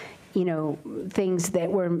with, things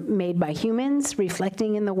that were made by humans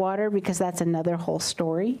reflecting in the water, because that's another whole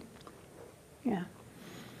story. Yeah.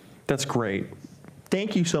 That's great.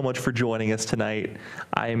 Thank you so much for joining us tonight.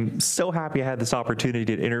 I'm so happy I had this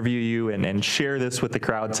opportunity to interview you and share this with the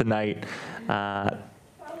crowd tonight. Follow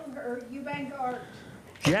her, Eubank Art.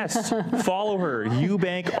 Yes, follow her,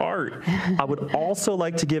 Eubank Art. I would also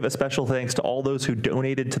like to give a special thanks to all those who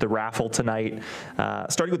donated to the raffle tonight,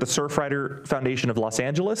 starting with the Surfrider Foundation of Los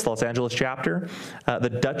Angeles, the Los Angeles chapter, the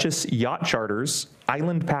Duchess Yacht Charters,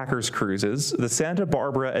 Island Packers Cruises, the Santa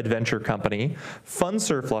Barbara Adventure Company, Fun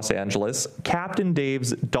Surf Los Angeles, Captain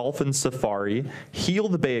Dave's Dolphin Safari, Heal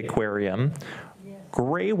the Bay Aquarium,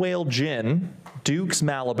 Gray Whale Gin, Duke's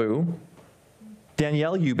Malibu,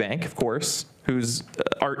 Danielle Eubank, of course, whose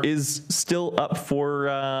art is still up for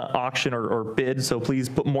auction or bid, so please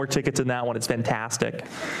put more tickets in that one. It's fantastic.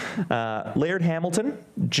 Laird Hamilton,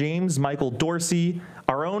 James Michael Dorsey,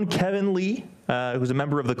 our own Kevin Lee, who's a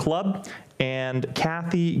member of the club, and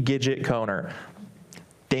Kathy Gidget Koner.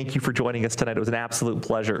 Thank you for joining us tonight. It was an absolute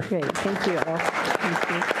pleasure. Great. Thank you all.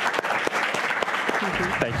 Thank you.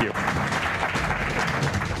 Thank you.